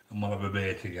me and we'll have a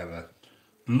beer together.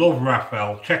 Love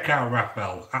Raphael. Check out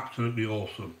Raphael. Absolutely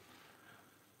awesome.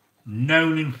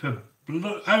 Known him for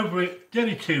over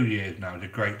nearly 2 years now. He's a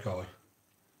great guy.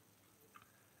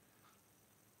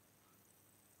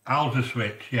 Alza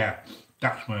Switch, yeah.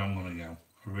 That's where I'm going to go.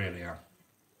 I really am.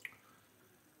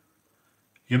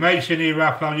 Your mate's in here,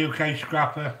 Raphael, UK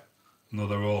Scrapper.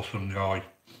 Another awesome guy.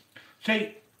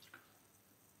 See,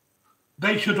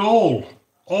 they should all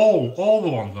the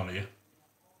ones on here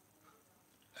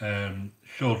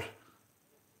should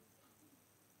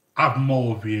have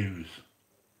more views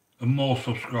and more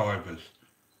subscribers.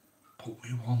 But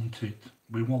we want it.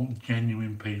 We want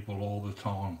genuine people all the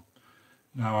time.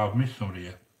 Now I've missed somebody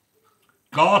here.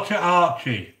 Garter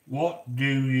Archie, what do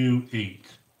you eat?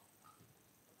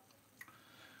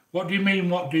 What do you mean,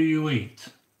 what do you eat?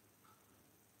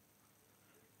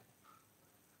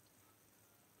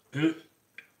 Who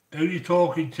are you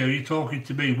talking to? Are you talking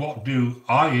to me? What do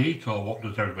I eat, or what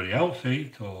does everybody else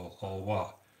eat, or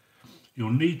what?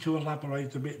 You'll need to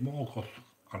elaborate a bit more, because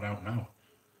I don't know.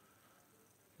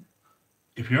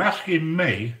 If you're asking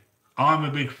me, I'm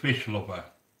a big fish lover.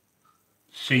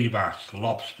 Sea bass,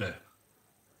 lobster,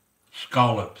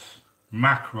 scallops,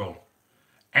 mackerel,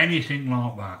 anything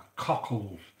like that.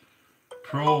 Cockles,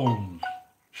 prawns,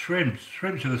 shrimps.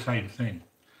 Shrimps are the same thing.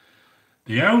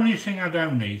 The only thing I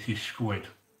don't eat is squid.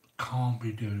 Can't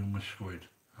be doing with squid.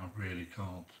 I really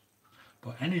can't.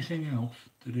 But anything else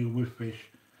to do with fish,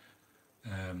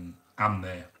 I'm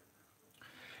there.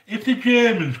 If the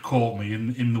Germans caught me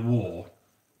in the war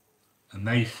and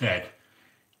they said,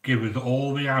 give us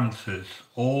all the answers,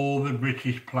 all the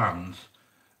British plans,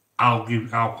 I'll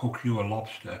cook you a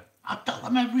lobster, I'd tell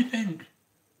them everything.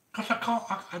 Because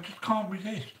I just can't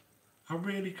resist. I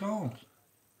really can't.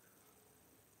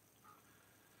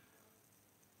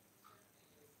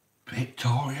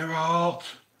 Victoria Hart.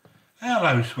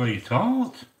 Hello,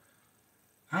 sweetheart.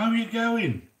 How are you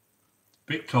going?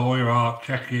 Victoria Hart,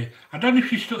 check it. I don't know if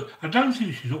she's still. I don't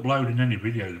think she's uploading any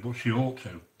videos, but she ought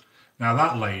to. Now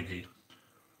that lady,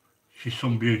 she's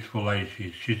some beautiful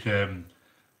lady.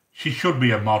 She should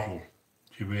be a model.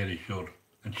 She really should.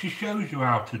 And she shows you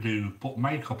how to put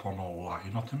makeup on all that.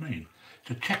 You know what I mean?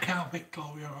 So check out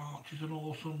Victoria Hart. She's an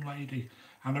awesome lady,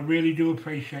 and I really do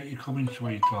appreciate you coming,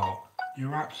 sweetheart.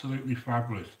 You're absolutely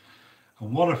fabulous.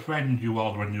 And what a friend you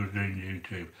was when you were doing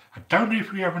YouTube. I don't know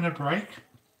if you're having a break.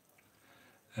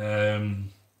 I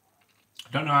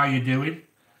don't know how you're doing,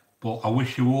 but I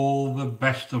wish you all the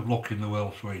best of luck in the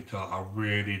world, sweetheart. I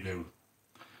really do.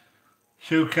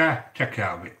 Suka, check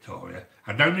out Victoria.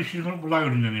 I don't know if she's not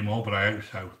uploading anymore, but I hope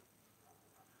so.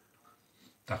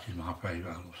 That is my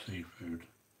favourite. I love seafood.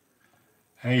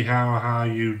 Hey, how are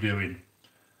you doing?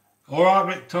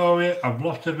 Alright, Victoria, I've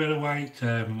lost a bit of weight.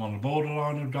 I'm on the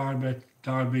borderline of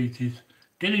diabetes.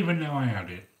 Didn't even know I had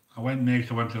it. I went near,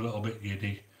 so I went a little bit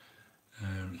giddy.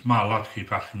 My lads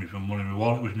keep asking me for money. My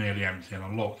wallet was nearly empty, and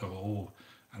I looked, I thought, oh,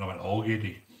 and I went all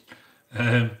giddy.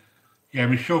 Yeah,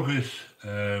 my sugars,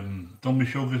 done my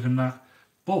sugars and that.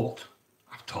 But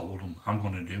I've told them I'm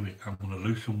going to do it. I'm going to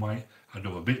lose some weight. I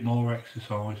do a bit more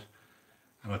exercise.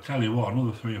 And I tell you what,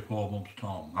 another 3 or 4 months'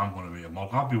 time, I'm going to be a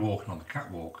model. I'll be walking on the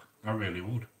catwalk. I really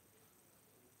would.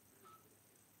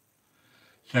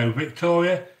 So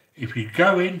Victoria, if you're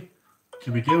going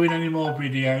to be doing any more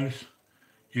videos,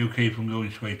 you keep them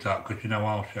going, sweetheart, because you know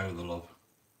I'll show the love.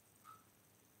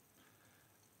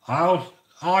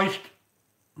 Iced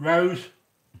Rose,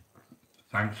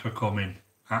 thanks for coming.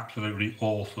 Absolutely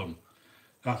awesome.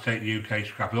 That's it, UK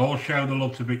Scrap. All show the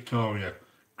love to Victoria.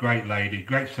 Great lady,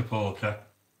 great supporter.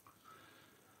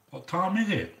 What time is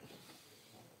it?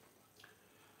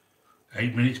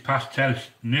 8 minutes past 10, it's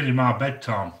nearly my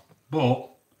bedtime. But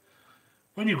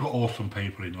when you've got awesome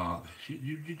people in like this,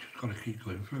 you just got to keep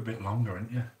going for a bit longer,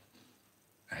 haven't you?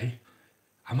 Hey,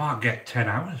 I might get 10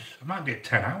 hours. I might get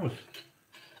 10 hours.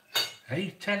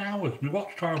 Hey, 10 hours. My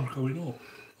watch time's going up.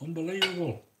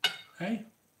 Unbelievable. Hey?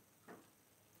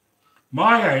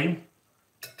 My aim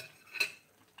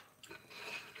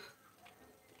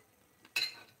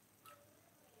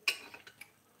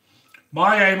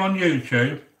on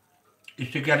YouTube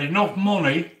is to get enough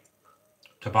money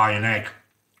to buy an egg.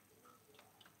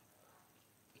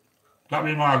 That'll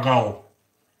be my goal.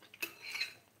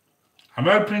 I'm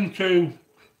hoping to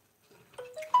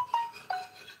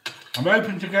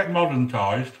get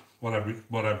modernised,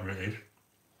 whatever it is,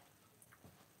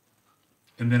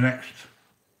 in the next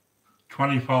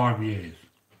 25 years.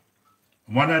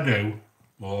 And when I do,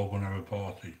 we're all going to have a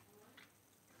party.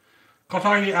 Because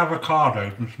I eat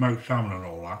avocados and smoked salmon and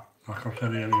all that, like I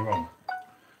said earlier on,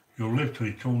 you'll live till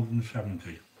you're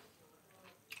 270.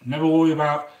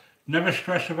 Never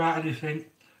stress about anything,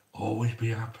 always be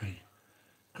happy.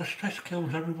 Because stress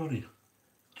kills everybody.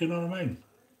 Do you know what I mean?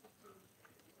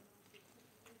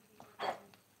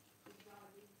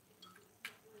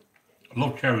 I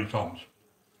love cherry toms.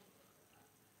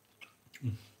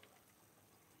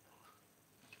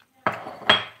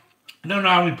 I don't know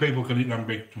how many people can eat them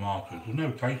big tomatoes. There's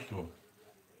no taste to them.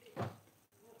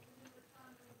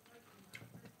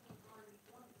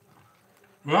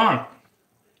 Right.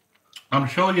 I'm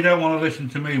sure you don't want to listen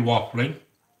to me waffling.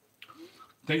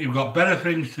 I think you've got better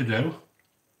things to do.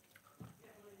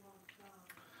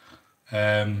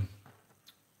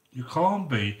 You can't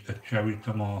beat a cherry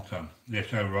tomato. Yes,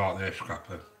 oh right there,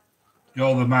 Scrapper.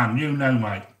 You're the man, you know,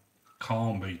 mate.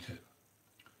 Can't beat it.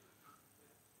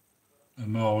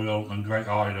 Memorial and great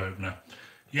eye opener.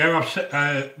 Yeah,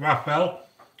 Raphael,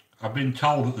 I've been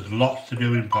told that there's lots to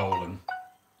do in Poland.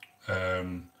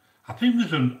 I think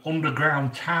there's an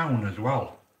underground town as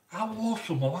well. How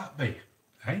awesome will that be?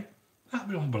 Hey? That'd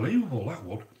be unbelievable, that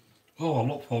would. Oh, I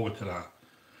look forward to that.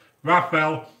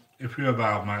 Raphael, if you're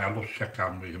about, mate, I'd love to check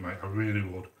out with you, mate. I really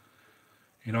would.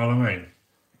 You know what I mean?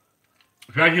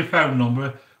 If you have your phone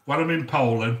number, when I'm in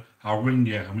Poland, I'll ring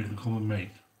you and we can come and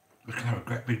meet. We can have a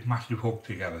great big massive hug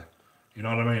together. You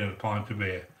know what I mean? And a pint of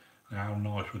beer. Now, how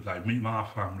nice would that? Meet my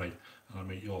family and I'll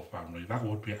meet your family. That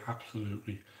would be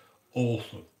absolutely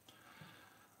awesome.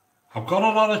 I've got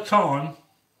a lot of time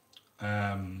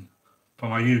for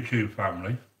my YouTube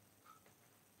family.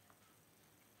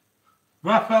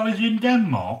 Raphael is in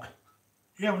Denmark.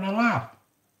 You having a laugh?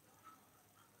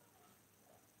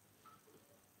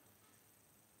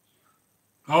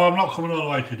 Oh, I'm not coming all the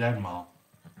way to Denmark.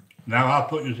 No, I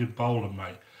thought you was in Poland,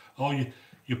 mate. Oh,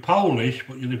 you're Polish,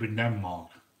 but you live in Denmark.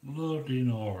 Bloody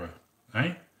Nora,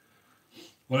 eh?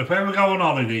 Well, if I ever go on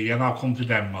holiday again, I'll come to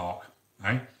Denmark,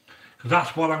 eh? Because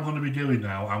that's what I'm going to be doing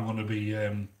now. I'm going to be,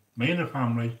 me and the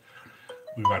family,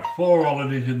 we've had 4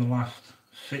 holidays in the last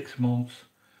 6 months.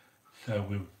 So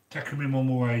we've taken my mum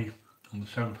away on the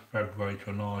 7th of February to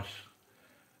a nice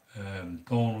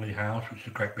Thornley house, which is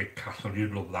a great big castle.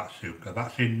 You'd love that, Suka.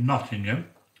 That's in Nottingham.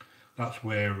 That's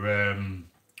where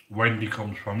Wendy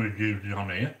comes from, who's usually on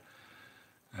here.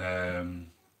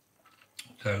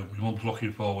 So my mum's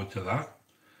looking forward to that.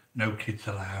 No kids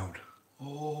allowed.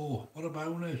 Oh, what a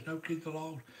bonus. No kids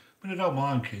allowed. I mean, I don't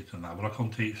mind kids and that, but I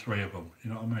can't teach 3 of them. You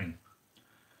know what I mean?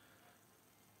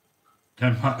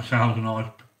 Denmark sounds nice.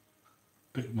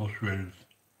 Big mushrooms.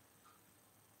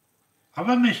 Have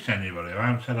I missed anybody I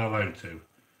haven't said hello to?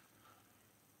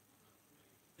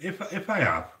 If I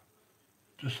have,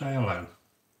 just say hello.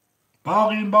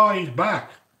 Bargain Boy is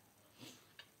back.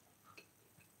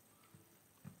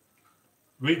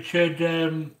 Richard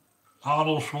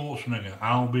Arnold Schwarzenegger,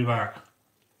 I'll be back.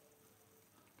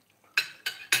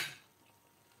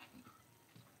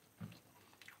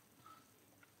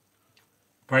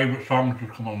 Favourite songs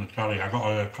just come on the telly. I got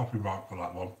a copyright for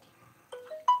that one.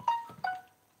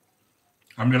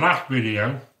 And my last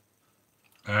video,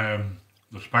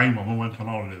 the Spain one, I went on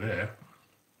holiday there.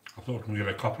 I thought I was going to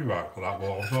get a copyright for that,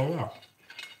 but I was alright.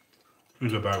 It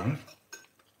was a bonus.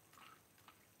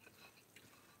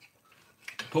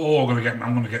 But I'm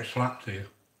going to get slapped here.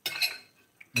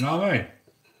 You know what I mean?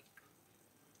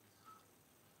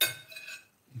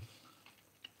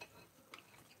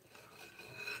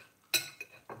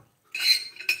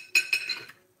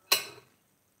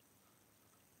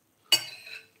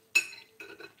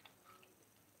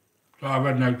 So I've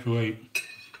had no to eat.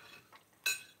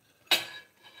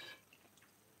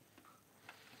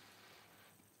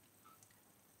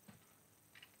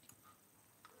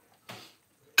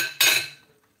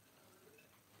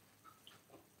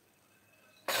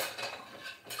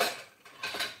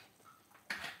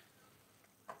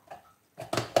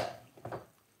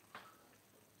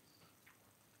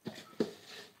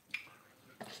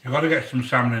 You've got to get some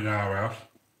salmon in our house.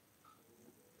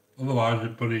 Otherwise,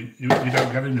 you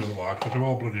don't get any otherwise because they're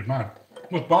all bloody mad.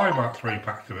 Must buy about 3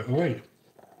 packs of it a week.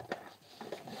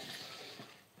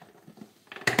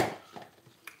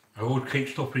 I always keep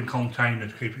stuff in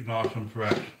containers, keep it nice and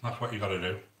fresh. That's what you got to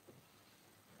do.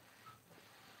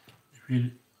 If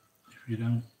you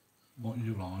don't what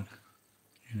you like,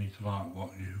 you need to like what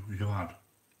you had.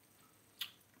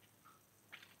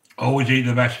 Always eat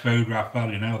the best food,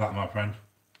 Raphael. You know that, my friend.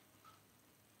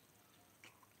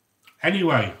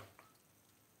 Anyway,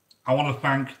 I want to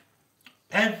thank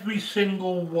every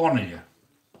single one of you,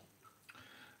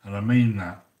 and I mean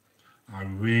that. I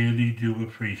really do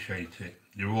appreciate it.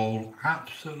 You're all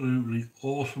absolutely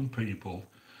awesome people,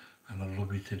 and I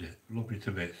love you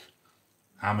to bits.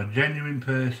 I'm a genuine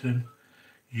person.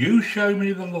 You show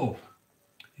me the love.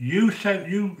 You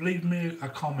leave me a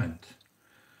comment.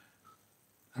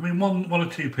 I mean, one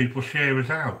or 2 people share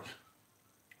us out,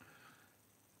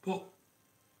 but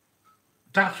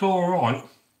that's all right.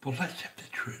 But let's have the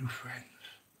true friends,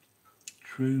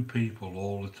 true people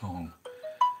all the time.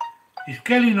 It's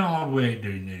getting hard work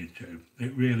doing YouTube.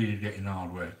 It really is getting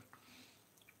hard work.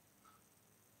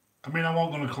 I mean, I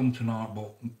wasn't going to come tonight,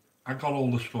 but I got all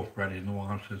the stuff ready, and the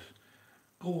wife says,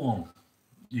 go on,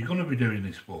 you're going to be doing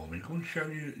this for me. Go and show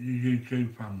your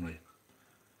YouTube family.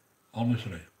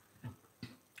 Honestly.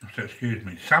 I said, excuse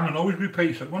me. Salmon always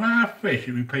repeats. When I have fish,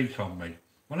 it repeats on me.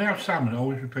 When I have salmon, it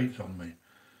always repeats on me.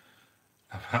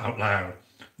 Laugh out loud.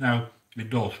 Now, it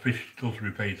does. Fish does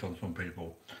repeat on some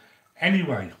people.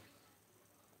 Anyway,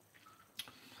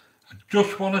 I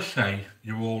just want to say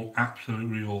you're all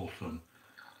absolutely awesome.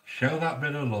 Show that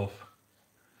bit of love.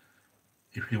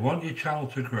 If you want your channel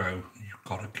to grow, you've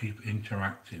got to keep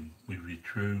interacting with your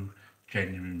true,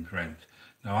 genuine friends.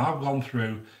 Now, I've gone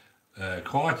through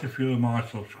quite a few of my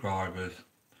subscribers,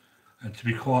 and to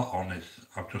be quite honest,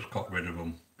 I've just got rid of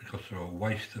them because they're a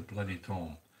waste of bloody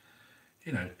time.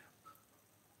 You know,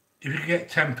 if you get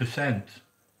 10%,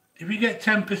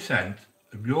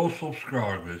 of your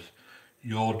subscribers,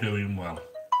 you're doing well.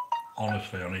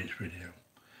 Honestly, on each video.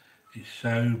 It's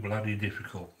so bloody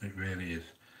difficult, it really is.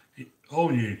 All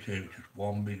YouTube is just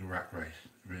one big rat race,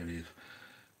 it really is.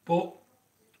 But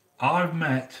I've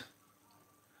met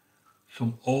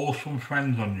some awesome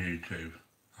friends on YouTube,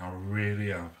 I really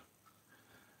have.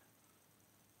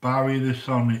 Barry the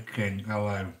Sonic King,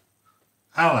 hello.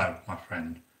 Hello, my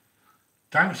friend.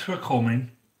 Thanks for coming.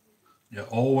 You're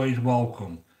always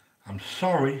welcome. I'm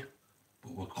sorry,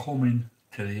 but we're coming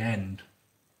to the end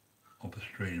of the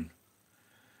stream.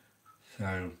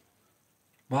 So,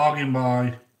 bargain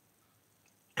buy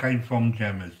came from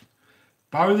Gemmers.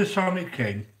 Barry the Sonic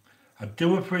King, I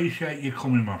do appreciate you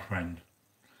coming, my friend.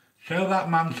 Show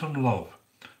that man some love,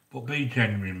 but be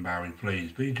genuine, Barry,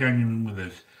 please. Be genuine with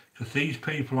us, because these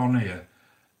people on here,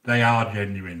 they are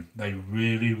genuine. They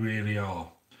really, really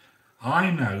are.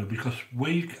 I know, because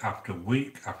week after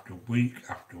week after week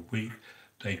after week,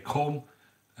 they come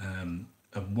and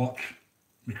watch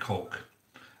me cook.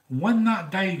 When that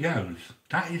day goes,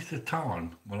 that is the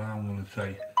time when I'm going to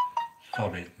say,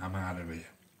 sod it, I'm out of here.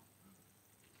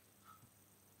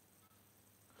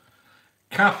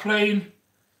 Kathleen,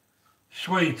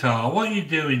 sweetheart, what are you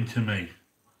doing to me?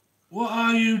 What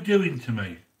are you doing to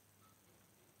me?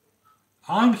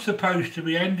 I'm supposed to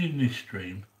be ending this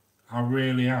stream. I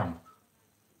really am.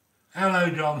 Hello,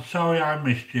 John. Sorry I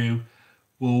missed you.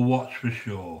 We'll watch for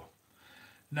sure.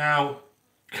 Now,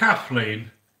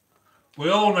 Kathleen, we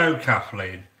all know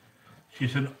Kathleen.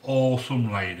 She's an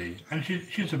awesome lady. And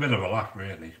she's a bit of a laugh,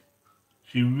 really.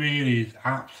 She really is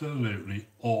absolutely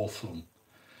awesome.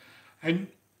 And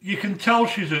you can tell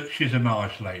she's a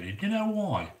nice lady. Do you know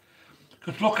why?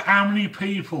 Because look at how many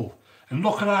people, and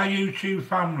look at our YouTube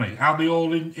family, how they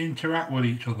all interact with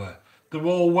each other. They're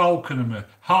all welcoming her.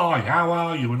 Hi, how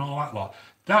are you? And all that lot.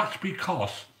 That's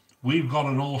because we've got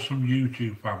an awesome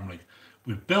YouTube family.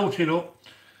 We've built it up,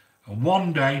 and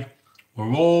one day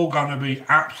we're all going to be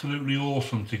absolutely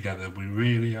awesome together. We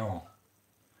really are.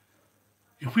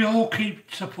 If we all keep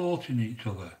supporting each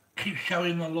other, keep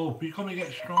showing the love, we're going to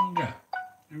get stronger.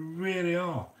 We really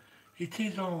are. It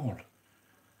is hard.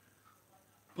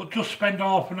 But just spend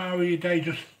half an hour of your day,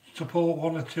 just support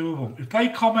one or two of them. If they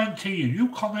comment to you, you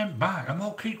comment back, and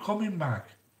they'll keep coming back.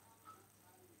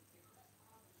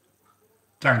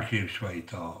 Thank you,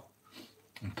 sweetheart.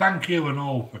 And thank you and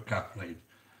all for Kathleen,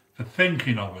 for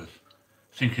thinking of us.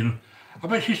 I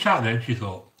bet she sat there and she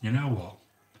thought, you know what?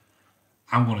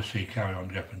 I'm going to see Carry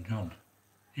On Jeff and John.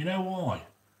 You know why?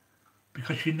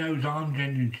 Because she knows I'm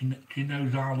genuine. She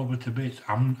knows I love her to bits.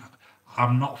 I'm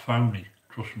not phony.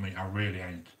 Trust me, I really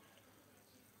ain't.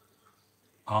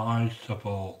 I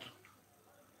support.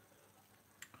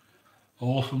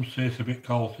 Awesome sis, a bit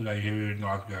cold today here in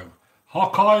Glasgow.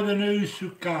 Hokai the new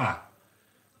Suka.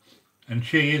 And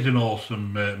she is an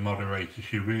awesome moderator,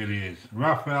 she really is.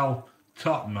 Raphael,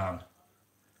 top man.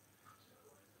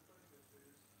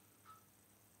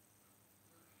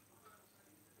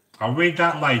 I'll read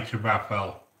that later,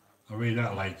 Raphael. I'll read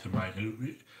that later, mate.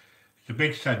 It's a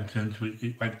big sentence,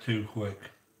 it went too quick.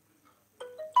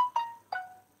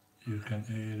 You can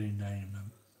really name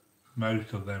them.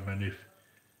 Most of them, and if...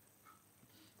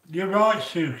 You're right,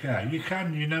 Suka, you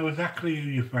can, you know exactly who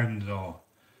your friends are.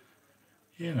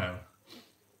 You know.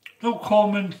 They'll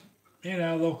comment, you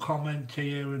know, they'll comment to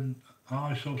you and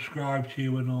I subscribe to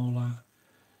you and all that.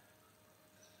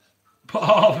 But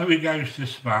half of it goes to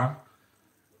spam.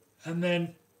 And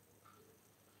then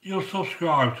you'll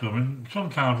subscribe to them, and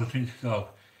sometimes I think to myself,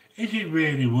 is it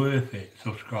really worth it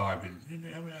subscribing? You know,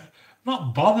 I mean, I'm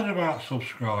not bothered about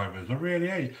subscribers, I really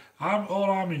ain't.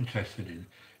 All I'm interested in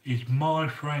is my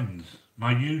friends,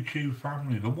 my YouTube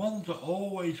family, the ones that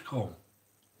always come.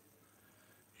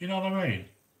 You know what I mean?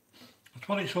 That's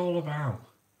what it's all about.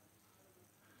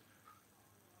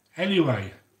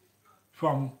 Anyway,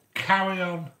 from Carry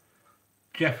On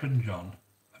Jeff and John,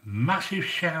 a massive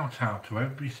shout out to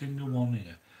every single one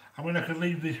here. I mean, I could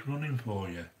leave this running for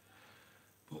you,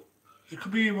 but it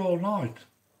could be here all night.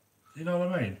 You know what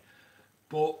I mean?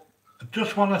 But I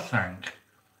just want to thank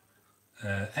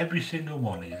every single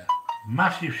one of you.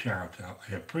 Massive shout out.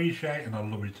 I appreciate and I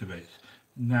love you to bits.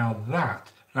 Now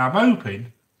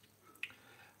I'm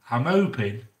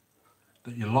hoping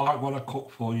that you like what I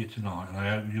cooked for you tonight, and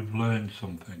I hope you've learned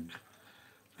something.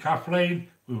 Kathleen,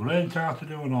 we've learned how to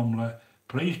do an omelette.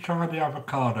 Please try the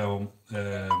avocado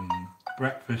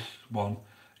breakfast one.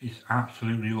 It's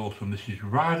absolutely awesome. This is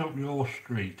right up your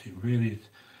street. It really is.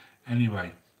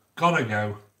 Anyway, gotta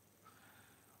go.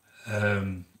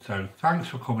 So thanks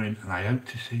for coming, and I hope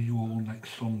to see you all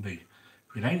next Sunday.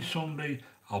 If it ain't Sunday,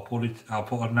 I'll put an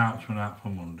announcement out for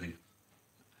Monday.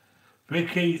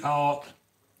 Vicky Art,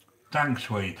 thanks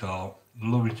sweetheart.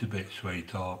 Love you to bits,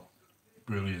 sweetheart.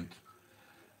 Brilliant.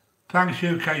 Thanks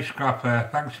UK Scrapper.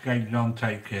 Thanks again, John.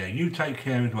 Take care. You take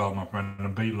care as well, my friend,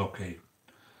 and be lucky.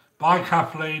 Bye,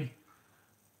 Kathleen.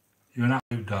 You're an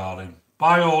absolute darling.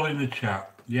 Bye all in the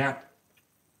chat. Yeah.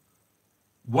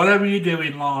 Whatever you do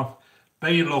in life,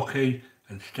 be lucky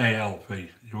and stay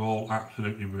healthy. You're all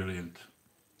absolutely brilliant.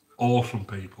 Awesome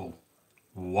people.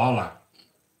 Voila.